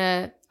obviously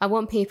I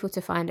want people to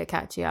find it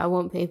catchy. I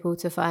want people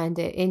to find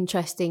it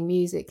interesting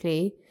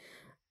musically.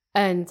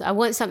 And I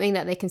want something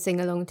that they can sing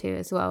along to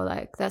as well.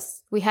 Like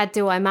we had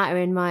Do I Matter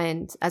in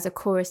mind as a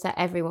chorus that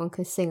everyone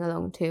could sing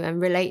along to and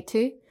relate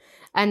to.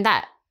 And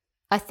that,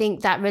 I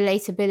think that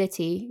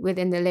relatability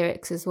within the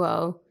lyrics as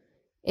well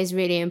is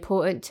really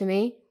important to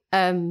me.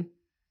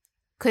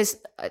 Because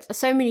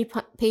so many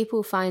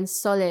people find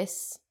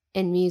solace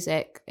in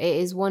music. It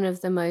is one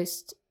of the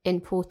most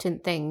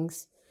important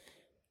things.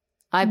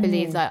 I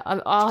believe that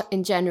art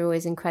in general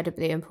is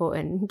incredibly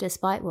important,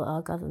 despite what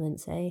our government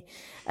say.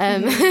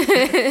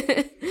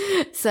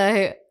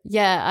 So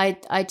yeah,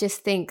 I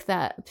just think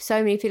that so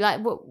many people, like,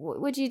 what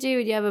would you do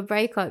when you have a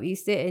breakup? You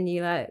sit and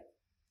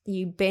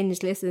you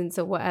binge listen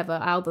to whatever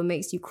album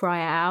makes you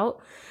cry out.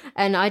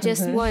 And I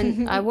just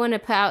I want to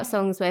put out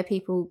songs where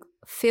people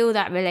feel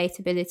that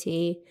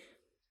relatability,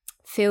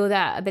 feel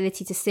that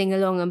ability to sing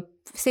along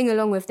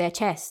with their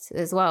chest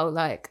as well.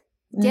 Like,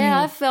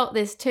 yeah, I felt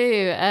this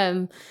too.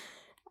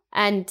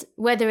 And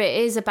whether it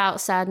is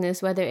about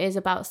sadness, whether it is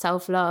about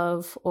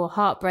self-love or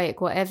heartbreak,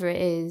 whatever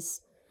it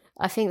is,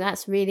 I think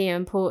that's really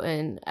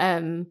important.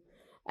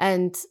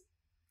 And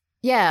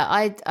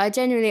yeah, I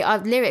generally,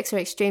 lyrics are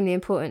extremely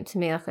important to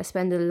me. Like, I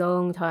spend a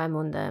long time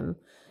on them.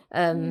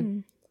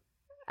 And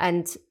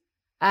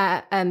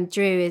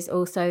Drew is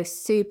also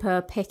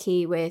super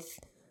picky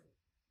with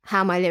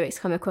how my lyrics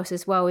come across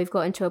as well. We've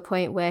gotten to a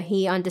point where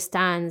he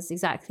understands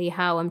exactly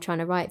how I'm trying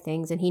to write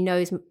things, and he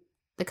knows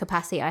the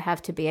capacity I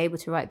have to be able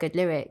to write good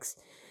lyrics.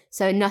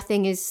 So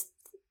nothing is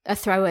a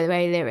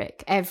throwaway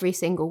lyric. Every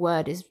single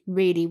word is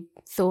really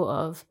thought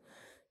of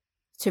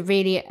to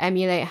really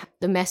emulate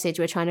the message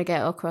we're trying to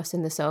get across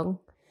in the song.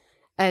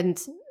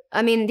 And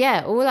I mean,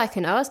 yeah, all I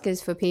can ask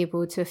is for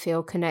people to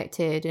feel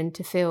connected and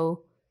to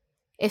feel,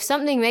 if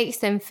something makes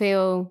them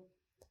feel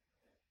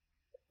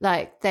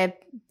like they're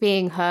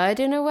being heard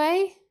in a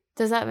way.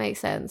 Does that make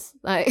sense?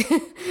 Like,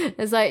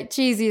 as like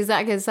cheesy as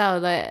that can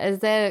sound, like as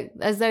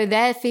though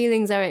their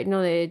feelings are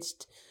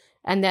acknowledged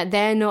and that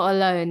they're not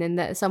alone and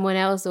that someone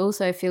else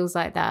also feels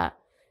like that.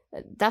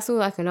 That's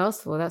all I can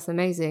ask for. That's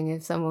amazing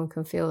if someone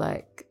can feel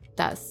like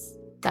that's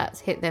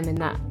hit them in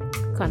that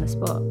kind of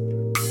spot.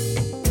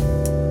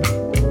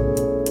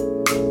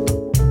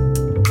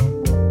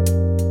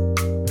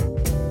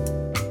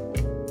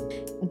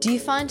 Do you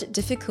find it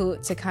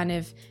difficult to kind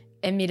of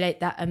emulate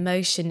that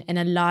emotion in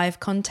a live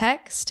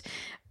context,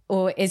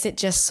 or is it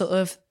just sort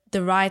of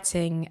the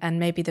writing and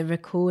maybe the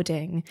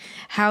recording?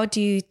 How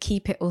do you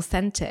keep it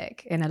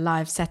authentic in a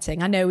live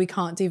setting? I know we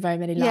can't do very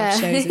many live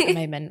shows at the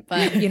moment,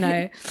 but you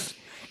know.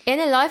 In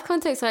a live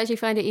context, I actually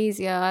find it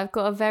easier. I've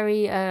got a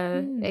very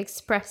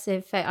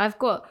expressive face. I've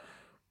got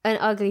an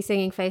ugly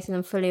singing face and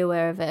I'm fully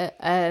aware of it.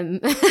 I'm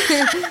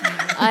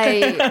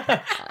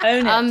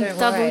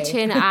double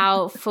chin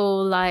out,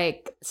 full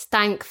like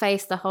stank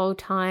face the whole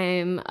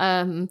time.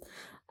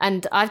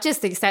 And I've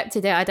just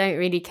accepted it. I don't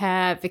really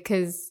care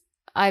because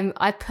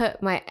I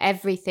put my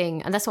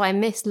everything, and that's why I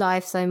miss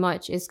live so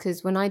much, is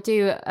because when I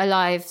do a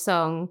live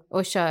song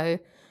or show,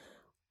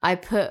 I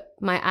put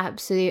my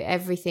absolute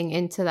everything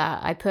into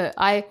that.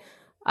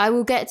 I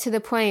will get to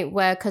the point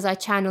where, because I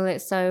channel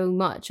it so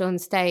much on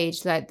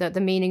stage, like the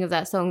meaning of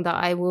that song, that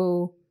I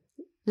will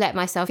let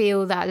myself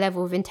feel that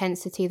level of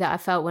intensity that I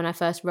felt when I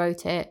first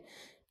wrote it.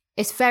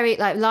 It's very,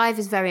 like, live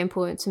is very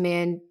important to me,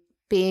 and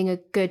being a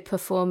good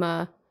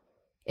performer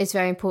is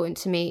very important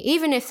to me.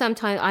 Even if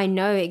sometimes I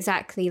know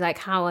exactly like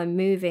how I'm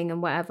moving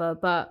and whatever,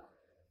 but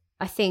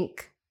I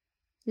think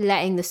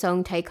letting the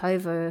song take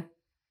over,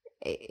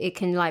 it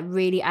can like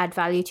really add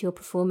value to your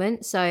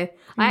performance. So I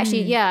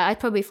actually, I'd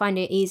probably find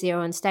it easier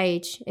on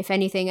stage, if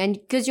anything. And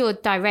because you're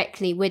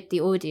directly with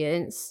the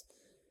audience,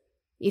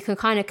 you can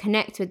kind of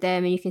connect with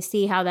them and you can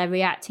see how they're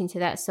reacting to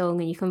that song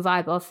and you can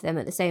vibe off them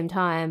at the same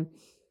time.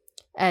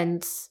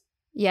 And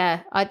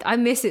yeah, I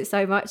miss it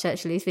so much,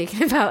 actually,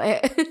 speaking about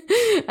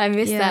it. I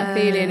miss that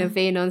feeling of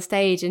being on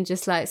stage and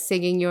just like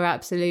singing your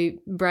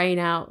absolute brain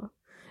out.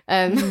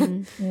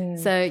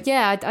 So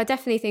yeah, I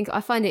definitely think I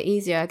find it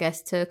easier, I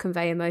guess, to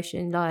convey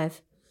emotion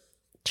live.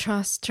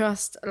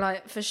 Trust,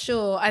 like, for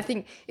sure. I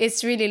think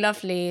it's really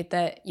lovely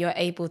that you're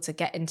able to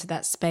get into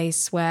that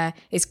space where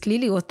it's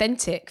clearly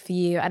authentic for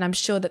you, and I'm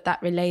sure that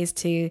relays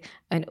to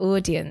an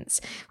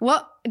audience.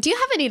 What do you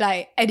have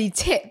any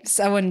tips,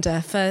 I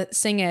wonder, for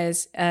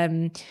singers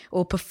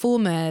or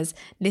performers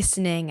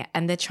listening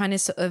and they're trying to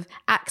sort of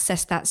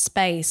access that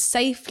space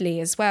safely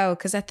as well?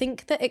 Because I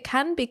think that it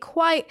can be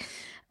quite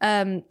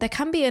there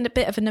can be a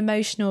bit of an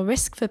emotional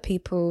risk for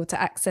people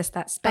to access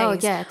that space. Oh,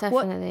 yeah,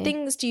 definitely. What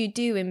things do you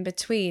do in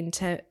between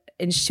to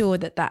ensure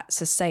that that's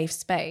a safe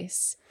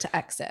space to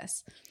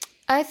access?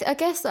 I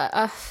guess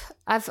I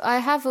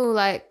have all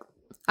like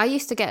I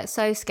used to get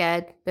so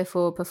scared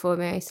before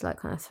performing. I used to like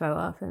kind of throw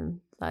up and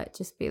like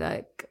just be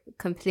like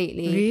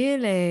completely.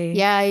 Really?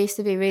 Yeah, I used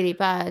to be really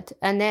bad.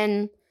 And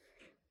then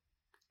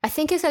I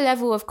think it's a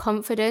level of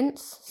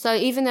confidence. So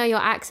even though you're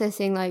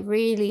accessing like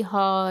really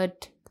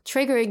hard,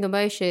 triggering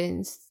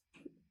emotions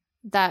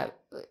that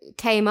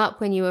came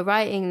up when you were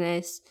writing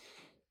this,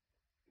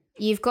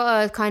 you've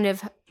got to kind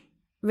of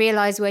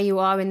realize where you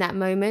are in that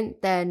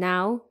moment there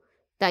now,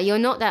 that you're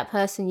not that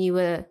person you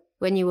were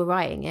when you were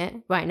writing it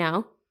right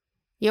now.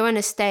 You're on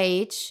a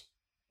stage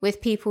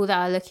with people that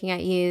are looking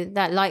at you,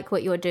 that like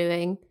what you're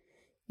doing.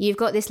 You've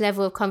got this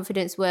level of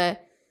confidence where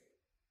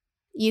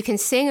you can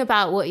sing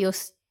about what you're,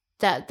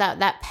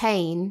 that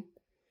pain,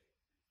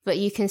 but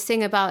you can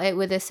sing about it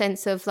with a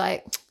sense of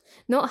like,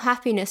 not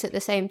happiness at the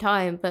same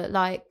time, but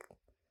like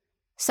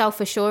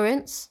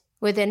self-assurance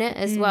within it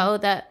as well,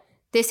 that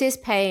this is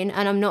pain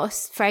and I'm not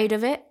afraid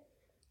of it.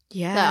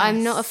 Yeah. That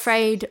I'm not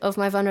afraid of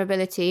my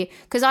vulnerability.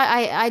 Because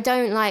I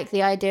don't like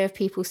the idea of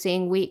people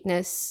seeing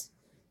weakness,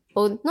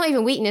 or not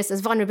even weakness,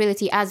 as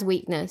vulnerability as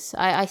weakness.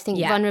 I think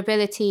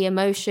vulnerability,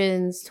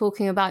 emotions,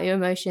 talking about your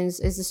emotions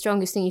is the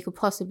strongest thing you could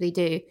possibly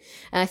do.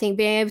 And I think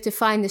being able to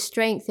find the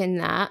strength in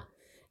that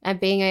and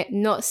being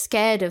not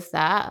scared of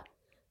that,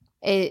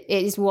 it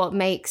is what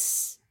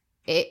makes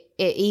it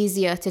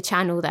easier to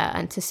channel that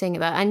and to sing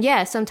about. And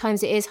yeah,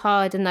 sometimes it is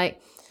hard. And like,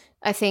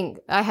 I think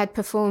I had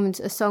performed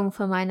a song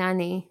for my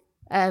nanny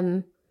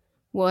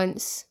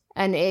once,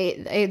 and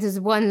it was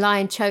one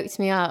line choked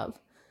me up.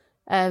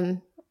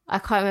 I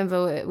can't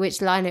remember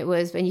which line it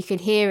was, but you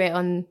could hear it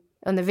on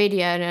the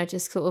video, and I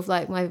just sort of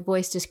like my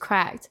voice just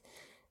cracked.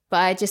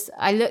 But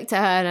I looked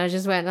at her and I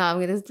just went, no,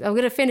 I'm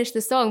gonna finish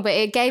the song. But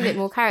it gave it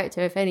more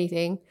character, if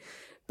anything.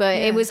 But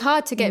it was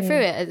hard to get through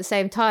it at the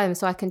same time.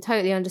 So I can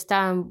totally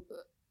understand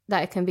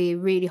that it can be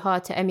really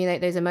hard to emulate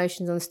those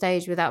emotions on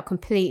stage without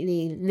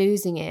completely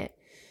losing it.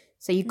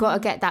 So you've got to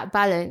get that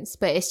balance.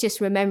 But it's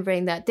just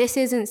remembering that this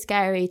isn't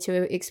scary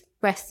to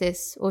express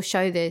this or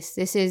show this.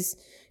 This is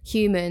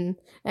human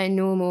and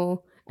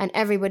normal, and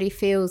everybody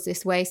feels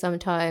this way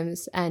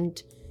sometimes.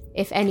 And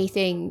if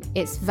anything,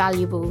 it's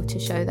valuable to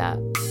show that.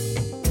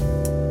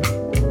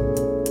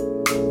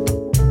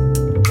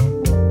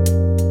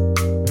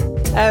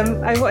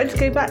 I wanted to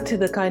go back to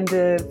the kind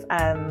of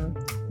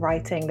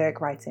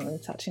lyric writing. We were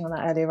touching on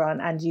that earlier on,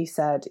 and you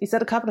said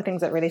a couple of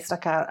things that really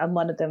stuck out, and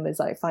one of them was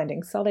like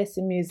finding solace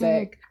in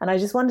music. And I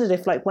just wondered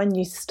if, like, when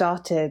you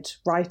started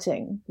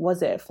writing,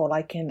 was it for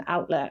like an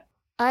outlet?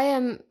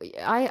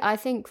 I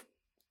think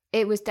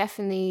it was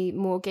definitely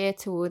more geared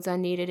towards I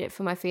needed it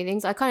for my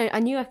feelings. I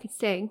knew I could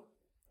sing,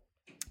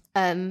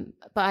 but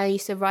I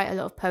used to write a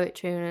lot of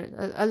poetry,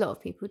 and a lot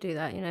of people do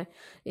that, you know. I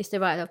used to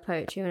write a lot of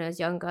poetry when I was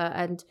younger,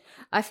 and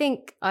I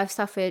think I've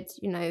suffered,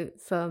 you know,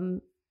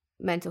 from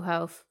mental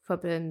health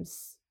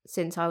problems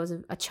since I was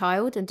a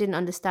child and didn't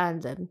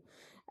understand them.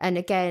 And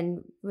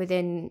again,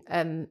 within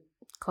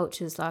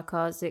cultures like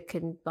ours, it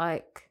can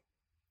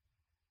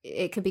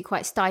be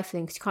quite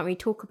stifling because you can't really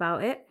talk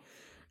about it,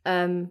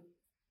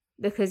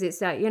 because it's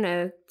like, you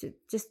know,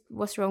 just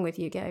what's wrong with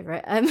you, get over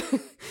it.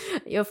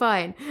 You're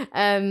fine.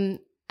 So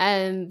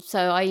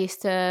I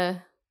used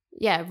to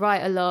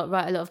write a lot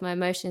of my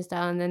emotions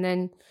down, and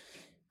then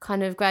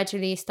kind of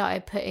gradually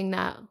started putting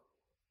that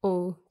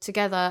all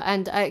together.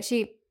 And I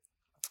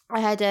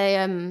had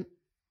a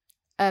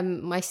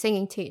my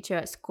singing teacher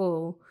at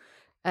school,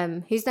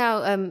 who's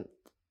now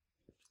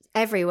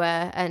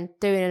everywhere and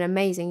doing an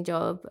amazing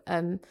job,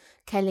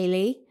 Kelly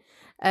Lee.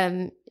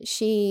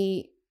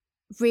 She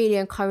really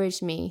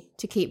encouraged me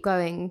to keep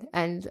going,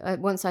 and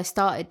once I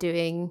started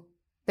doing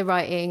the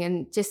writing,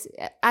 and just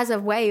as a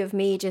way of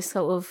me just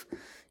sort of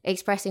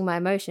expressing my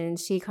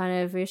emotions, she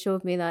kind of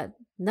reassured me that,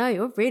 no,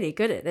 you're really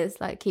good at this,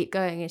 like, keep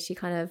going. And she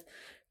kind of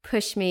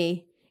pushed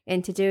me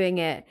into doing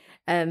it,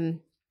 and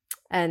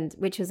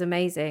which was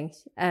amazing.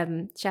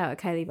 Shout out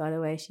Kelly, by the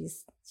way,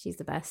 she's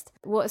the best.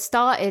 What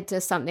started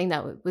as something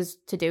that was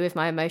to do with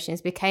my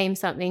emotions became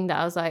something that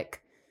I was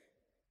like,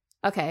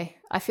 okay,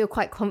 I feel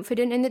quite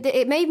confident in it.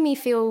 It made me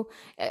feel,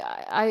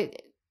 I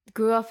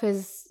grew up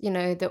as, you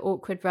know, the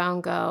awkward brown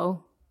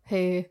girl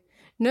who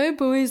no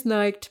boys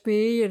liked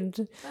me,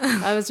 and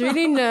I was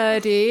really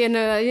nerdy, and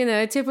you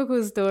know,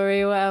 typical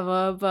story or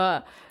whatever.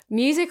 But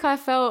music, I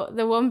felt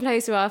the one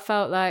place where I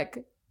felt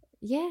like,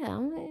 yeah,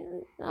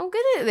 I'm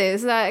good at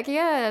this. Like,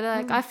 yeah,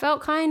 like I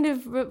felt kind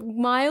of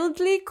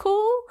mildly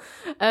cool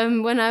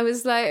when I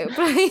was like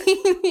playing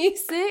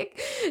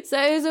music.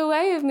 So it was a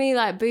way of me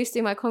like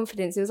boosting my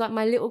confidence. It was like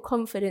my little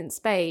confidence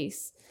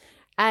space,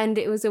 and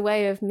it was a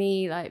way of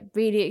me like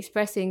really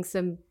expressing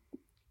some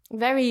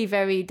very,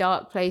 very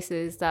dark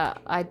places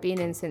that I'd been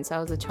in since I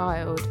was a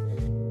child.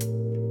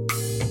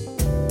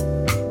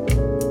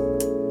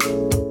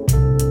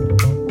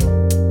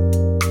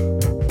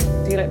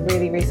 You like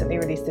really recently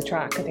released a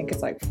track. I think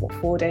it's like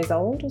 4 days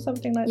old or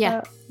something like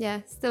that.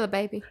 Yeah, still a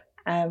baby.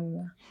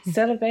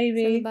 Still a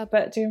baby,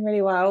 but doing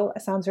really well.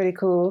 It sounds really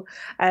cool.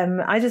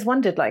 I just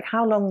wondered, like,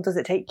 how long does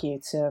it take you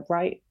to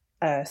write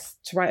a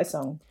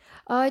song?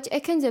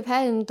 It can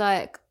depend.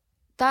 Like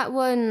that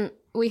one,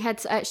 we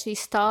had actually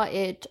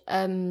started,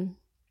 and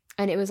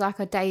it was like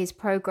a day's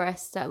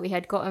progress that we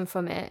had gotten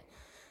from it.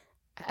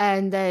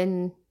 And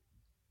then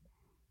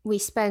we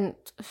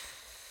spent,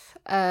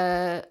 we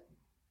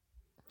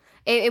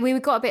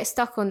got a bit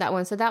stuck on that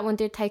one. So that one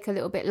did take a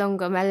little bit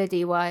longer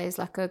melody-wise,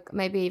 like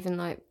maybe even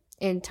like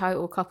in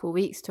total couple of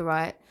weeks to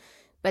write.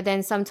 But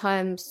then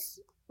sometimes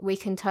we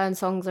can turn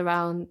songs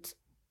around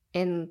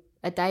in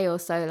a day or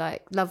so.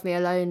 Like Love Me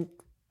Alone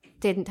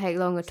didn't take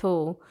long at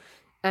all,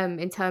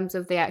 in terms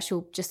of the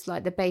actual, just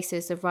like the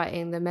basis of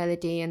writing the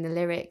melody and the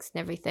lyrics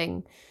and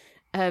everything.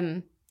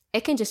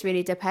 It can just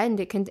really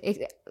depend.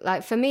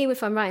 Like for me,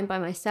 if I'm writing by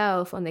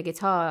myself on the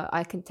guitar,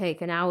 I can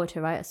take an hour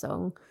to write a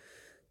song.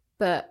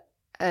 But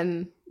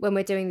when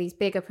we're doing these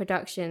bigger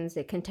productions,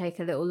 it can take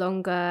a little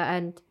longer.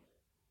 And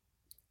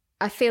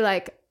I feel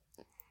like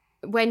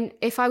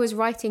if I was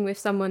writing with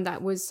someone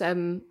that was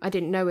I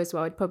didn't know as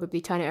well, I'd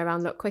probably turn it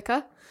around a lot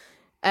quicker.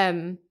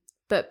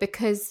 But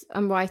because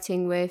I'm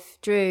writing with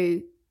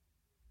Drew,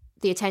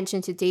 the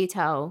attention to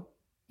detail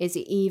is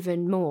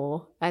even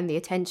more, and the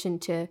attention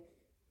to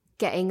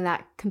getting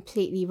that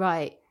completely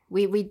right.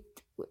 We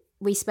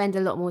spend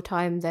a lot more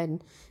time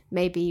than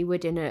maybe you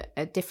would in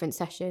a different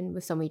session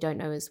with someone you don't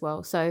know as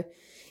well. So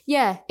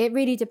yeah, it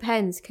really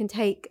depends. Can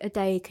take a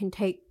day, can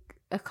take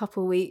a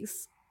couple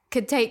weeks,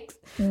 could take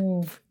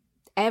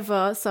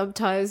ever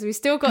sometimes. We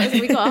got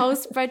a whole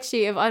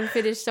spreadsheet of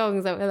unfinished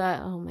songs that we're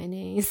like, oh my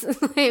knees.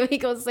 We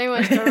got so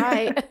much to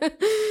write.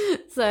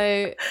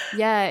 So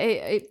yeah,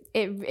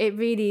 it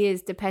really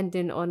is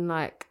dependent on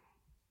like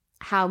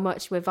how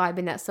much we're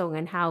vibing that song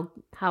and how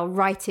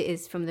right it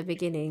is from the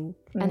beginning,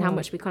 and how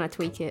much we kind of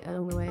tweak it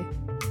along the way.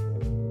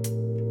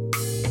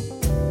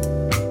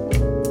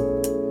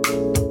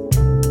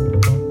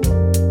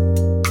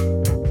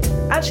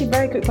 Actually,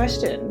 very good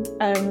question.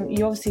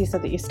 You obviously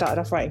said that you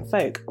started off writing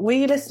folk. Were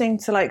you listening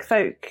to like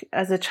folk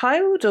as a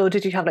child, or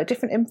did you have like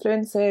different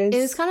influences? It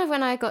was kind of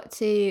when I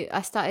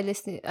started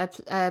listening,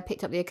 I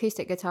picked up the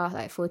acoustic guitar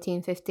like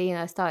 14, 15.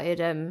 I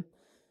started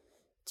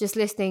just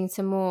listening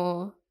to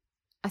more.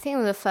 I think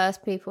one of the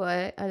first people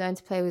I learned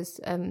to play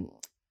was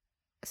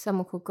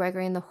someone called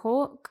Gregory and the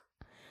Hawk.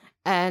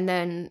 And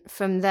then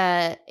from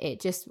there, it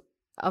just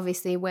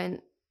obviously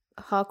went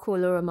hardcore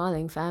Laura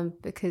Marling fan,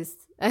 because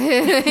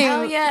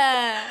hell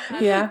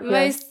yeah.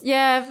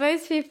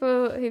 Most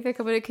people who pick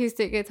up an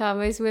acoustic guitar,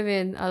 most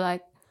women are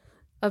like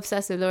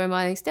obsessed with Laura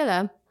Marling, still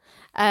am.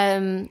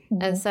 And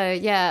so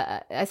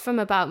yeah, from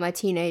about my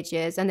teenage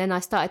years, and then I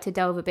started to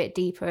delve a bit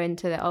deeper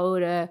into the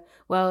older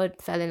world,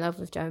 fell in love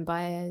with Joan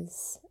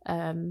Baez,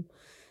 a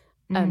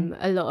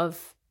lot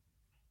of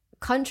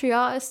country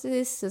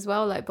artists as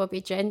well, like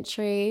Bobby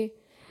Gentry,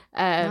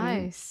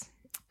 nice,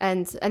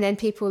 and then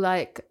people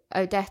like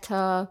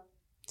Odetta,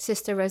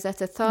 Sister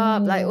Rosetta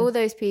Tharpe, like all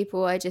those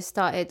people. I just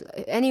started,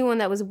 anyone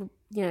that was,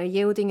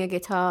 yielding a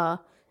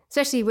guitar,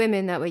 especially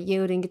women that were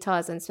yielding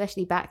guitars, and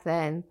especially back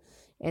then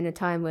in a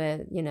time where,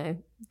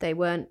 they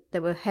were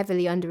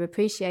heavily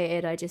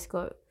underappreciated. I just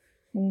got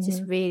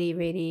just really,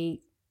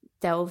 really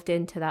delved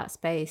into that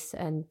space.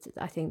 And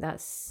I think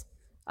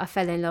I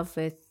fell in love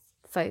with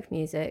folk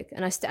music.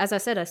 And as I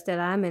said, I still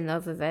am in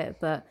love with it,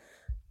 but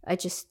I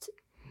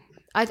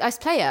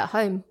play it at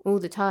home all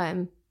the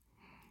time.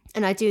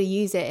 And I do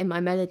use it in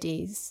my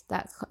melodies,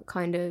 that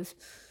kind of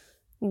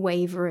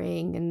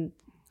wavering. And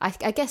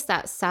I guess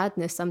that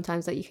sadness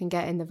sometimes that you can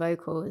get in the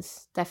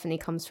vocals definitely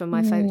comes from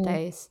my folk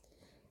days.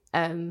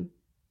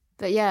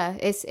 But yeah,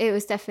 it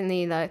was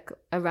definitely like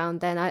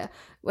around then.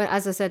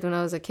 As I said, when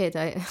I was a kid,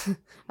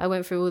 I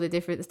went through all the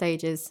different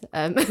stages.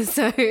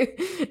 So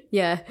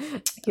yeah.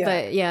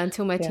 But yeah,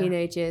 until my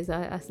teenage years,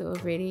 I sort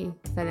of really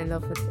fell in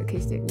love with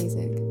acoustic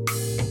music.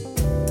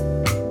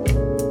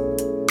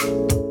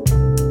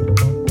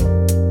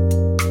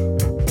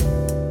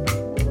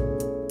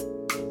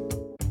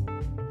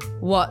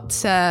 What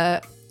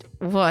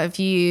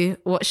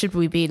should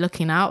we be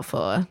looking out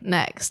for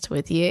next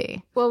with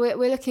you? Well,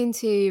 we're looking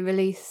to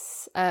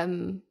release,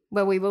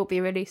 we will be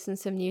releasing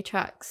some new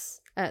tracks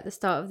at the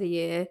start of the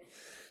year.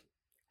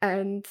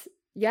 And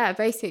yeah,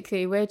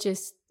 basically we're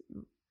just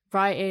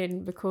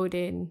writing,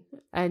 recording,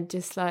 and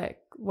just like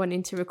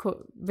wanting to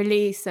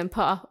release and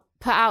put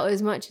out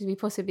as much as we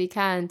possibly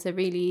can to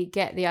really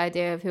get the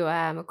idea of who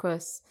I am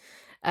across.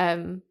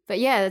 But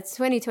yeah, it's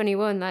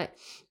 2021, like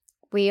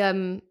we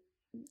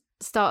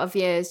start of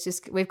year is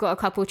just, we've got a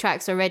couple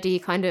tracks already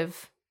kind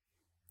of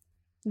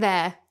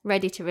there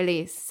ready to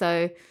release.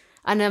 So,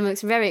 and I'm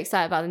very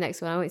excited about the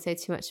next one. I won't say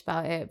too much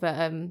about it,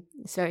 but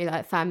it's very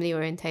like family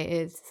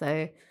orientated.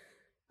 So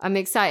I'm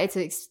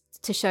excited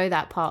to show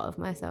that part of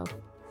myself.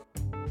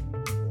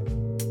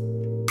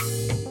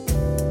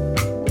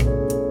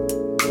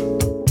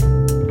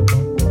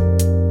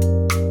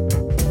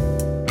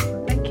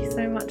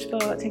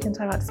 For taking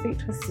time out to speak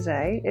to us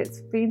today. It's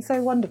been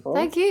so wonderful.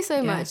 Thank you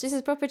so much. This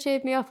has proper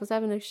cheered me up. I was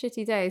having a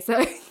shitty day, so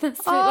that's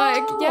it's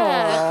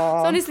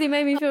honestly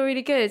made me feel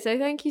really good. So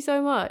thank you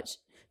so much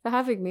for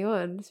having me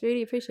on. It's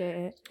really appreciate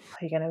it.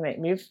 You're gonna make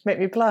me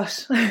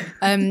blush.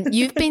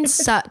 You've been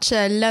such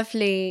a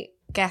lovely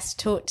guest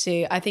to talk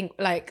to. I think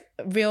like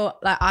real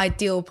like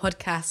ideal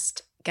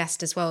podcast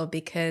guest as well,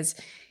 because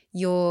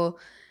your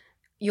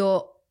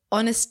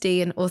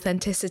honesty and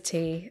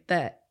authenticity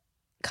that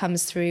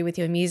comes through with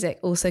your music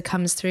also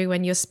comes through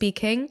when you're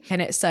speaking,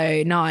 and it's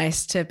so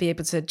nice to be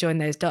able to join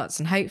those dots,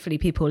 and hopefully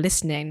people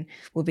listening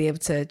will be able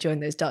to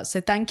join those dots.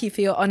 So thank you for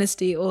your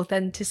honesty,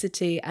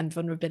 authenticity and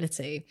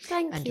vulnerability.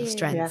 Thank and you. your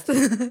strength.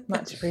 Yes,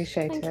 much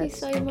appreciated. Thank you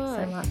so Thank much.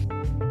 you so much.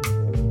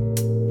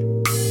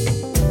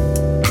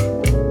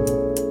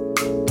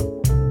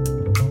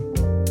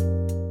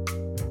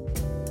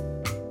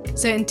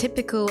 So in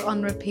typical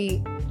On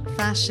Repeat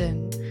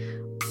fashion,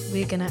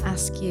 we're going to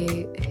ask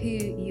you who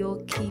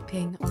you're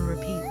keeping on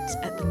repeat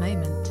at the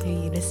moment. Who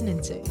are you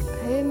listening to?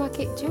 Who am I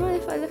do you mind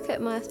if I look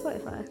at my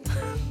Spotify?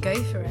 Go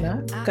for it.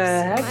 No, go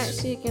ahead. I'm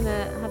actually going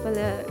to have a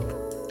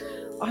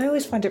look. I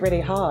always find it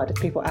really hard if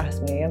people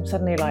ask me. I'm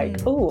suddenly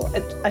like, oh,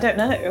 I don't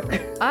know.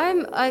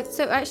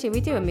 So actually we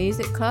do a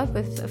music club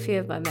with a few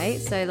of my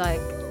mates. So like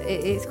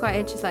it's quite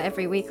interesting. Like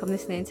every week I'm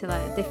listening to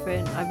like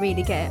different.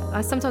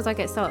 Sometimes I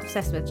get so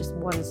obsessed with just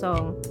one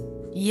song.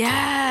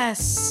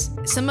 Yes,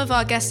 some of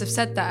our guests have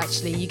said that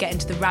actually. You get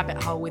into the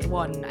rabbit hole with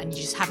one and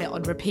you just have it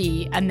on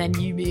repeat and then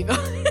you move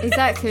on.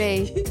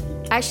 Exactly.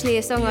 Actually,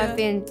 a song I've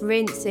been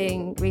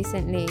rinsing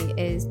recently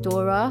is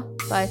Dora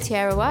by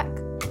Tierra Whack.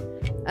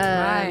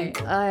 Right.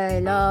 I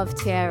love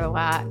Tierra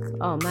Whack.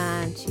 Oh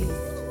man, she's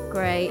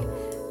great.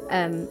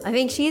 I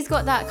think she's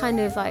got that kind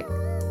of like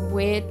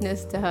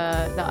weirdness to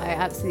her that I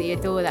absolutely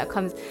adore. That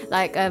comes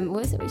like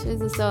which is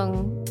the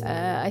song?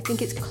 I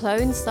think it's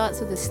Clone, starts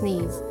with a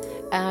sneeze,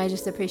 and I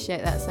just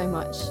appreciate that so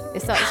much.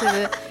 It starts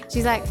with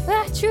she's like,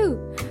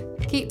 true,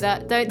 keep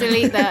that, don't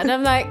delete that, and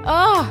I'm like,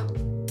 oh,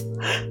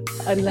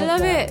 I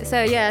love it.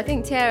 So yeah, I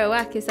think Tierra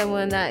Whack is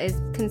someone that is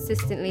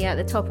consistently at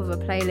the top of a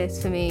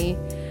playlist for me.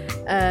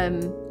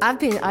 I've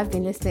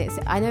been listening.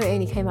 I know it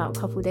only came out a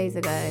couple of days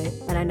ago,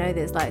 and I know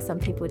there's like some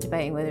people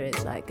debating whether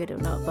it's like good or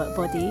not. But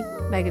Body,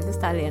 Megan Thee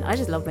Stallion. I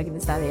just love Megan Thee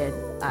Stallion.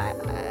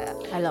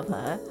 I love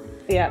her.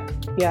 Yep,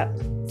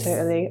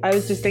 totally. I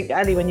was just thinking,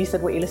 Ali, when you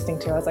said what you're listening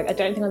to, I was like, I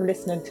don't think I'm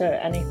listening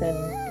to anything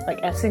like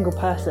a single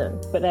person,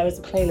 but there is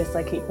a playlist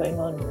I keep putting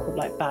on called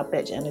like Bad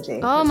Bitch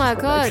Energy. Oh my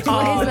god,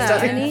 what is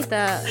that? I need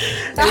that.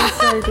 It's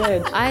so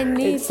good. I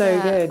need it's so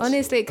that. good.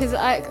 Honestly, because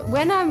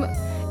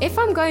if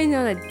I'm going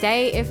on a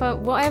date,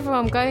 whatever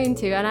I'm going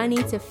to, and I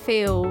need to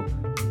feel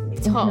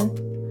top,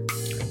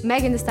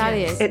 Megan Thee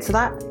Stallion. It's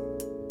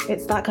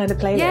that kind of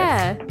playlist.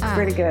 Yeah, it's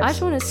really good. I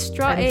just want to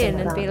strut Anything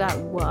in like and be that.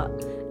 like,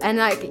 what? And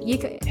like you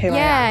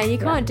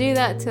can't do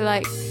that to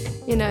like,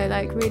 you know,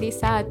 like really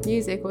sad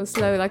music or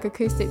slow like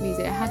acoustic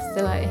music. It has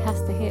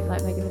to hit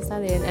like Megan Thee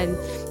Stallion. And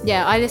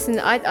yeah, I listen.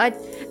 I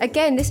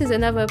again, this is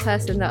another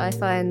person that I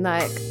find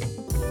like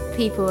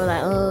people are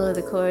like, oh,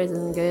 the chorus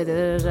isn't good.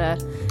 Da, da,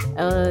 da.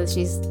 Oh,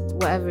 she's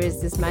whatever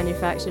is this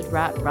manufactured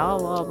rap, blah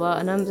blah blah.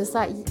 And I'm just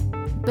like,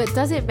 but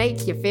does it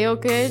make you feel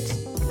good?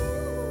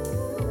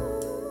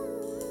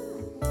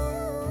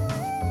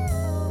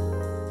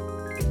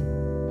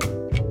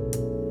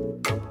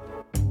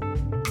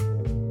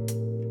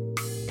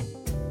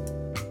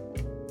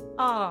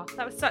 Oh,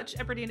 that was such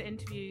a brilliant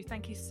interview.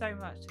 Thank you so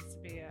much to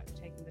Sabia for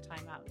taking the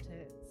time out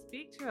to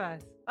speak to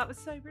us. That was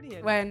so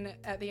brilliant. When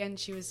at the end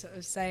she was sort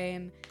of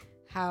saying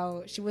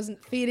how she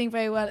wasn't feeling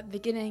very well at the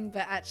beginning,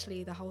 but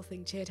actually the whole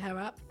thing cheered her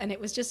up, and it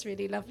was just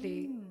really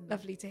lovely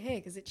to hear,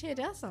 because it cheered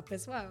us up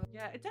as well.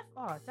 Yeah, it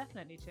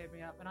definitely cheered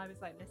me up, and I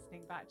was like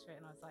listening back to it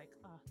and I was like,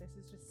 oh, this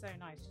is just so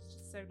nice. She's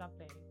just so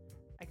lovely.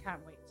 I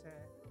can't wait to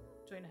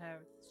join her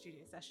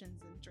studio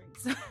sessions and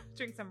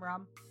drink some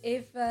rum.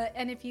 If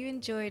you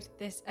enjoyed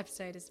this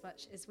episode as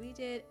much as we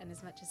did and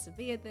as much as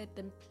Sabia did,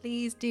 then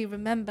please do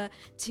remember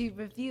to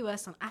review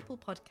us on Apple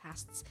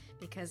Podcasts,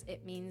 because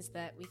it means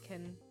that we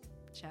can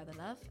share the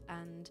love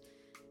and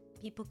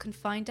people can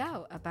find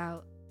out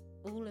about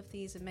all of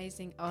these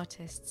amazing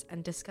artists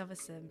and discover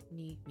some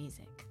new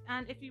music.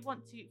 And if you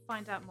want to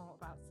find out more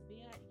about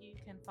Sabia, you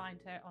can find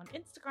her on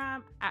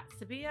Instagram at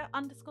Sabia_,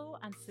 and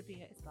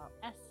Sabia is spelled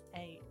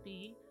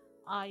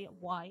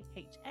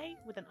SABIYHA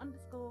with an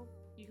underscore.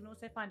 You can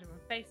also find her on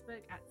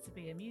Facebook at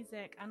Sabia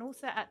Music, and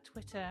also at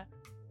Twitter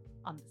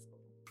 _.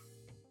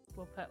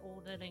 We'll put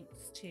all the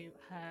links to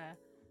her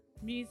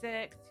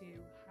music, to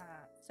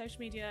her social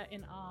media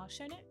in our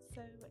show notes,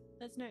 so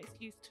there's no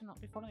excuse to not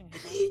be following her.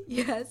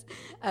 Yes.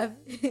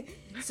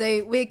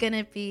 So we're going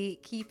to be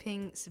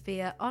keeping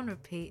Sabia on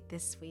repeat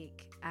this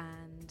week,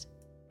 and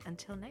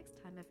until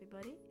next time,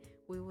 everybody,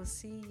 we will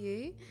see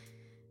you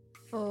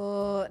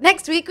for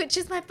next week, which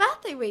is my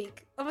birthday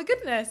week. Oh my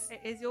goodness.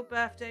 It is your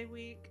birthday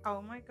week.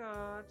 Oh my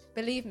god.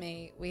 Believe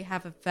me, we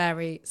have a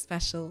very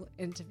special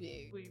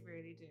interview. We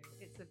really do.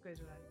 It's a good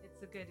one.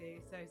 It's a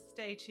goodie. So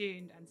stay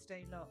tuned and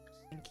stay locked.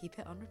 And keep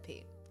it on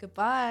repeat.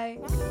 Goodbye.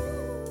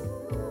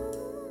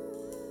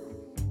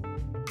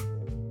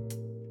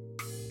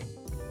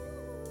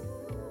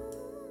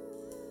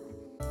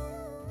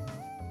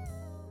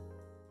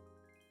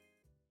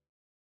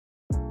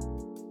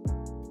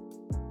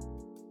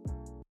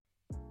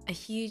 Are A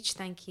huge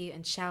thank you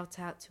and shout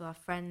out to our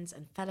friends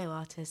and fellow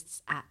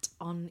artists at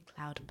On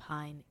Cloud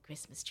Pine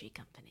Christmas Tree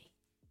Company.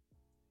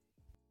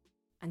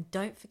 And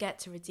don't forget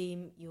to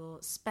redeem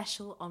your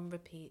special On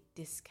Repeat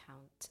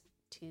discount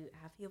to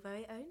have your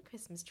very own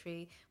Christmas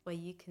tree where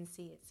you can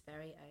see its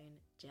very own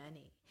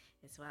journey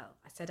as well.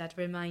 I said I'd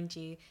remind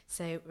you,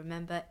 so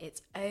remember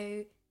it's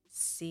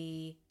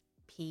OCP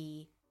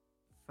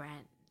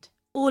Friend,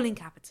 all in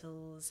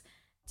capitals,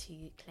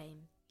 to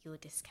claim your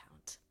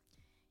discount.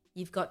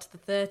 You've got to the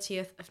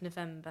 30th of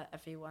November,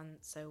 everyone,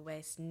 so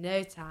waste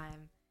no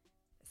time.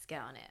 Let's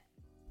get on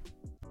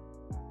it.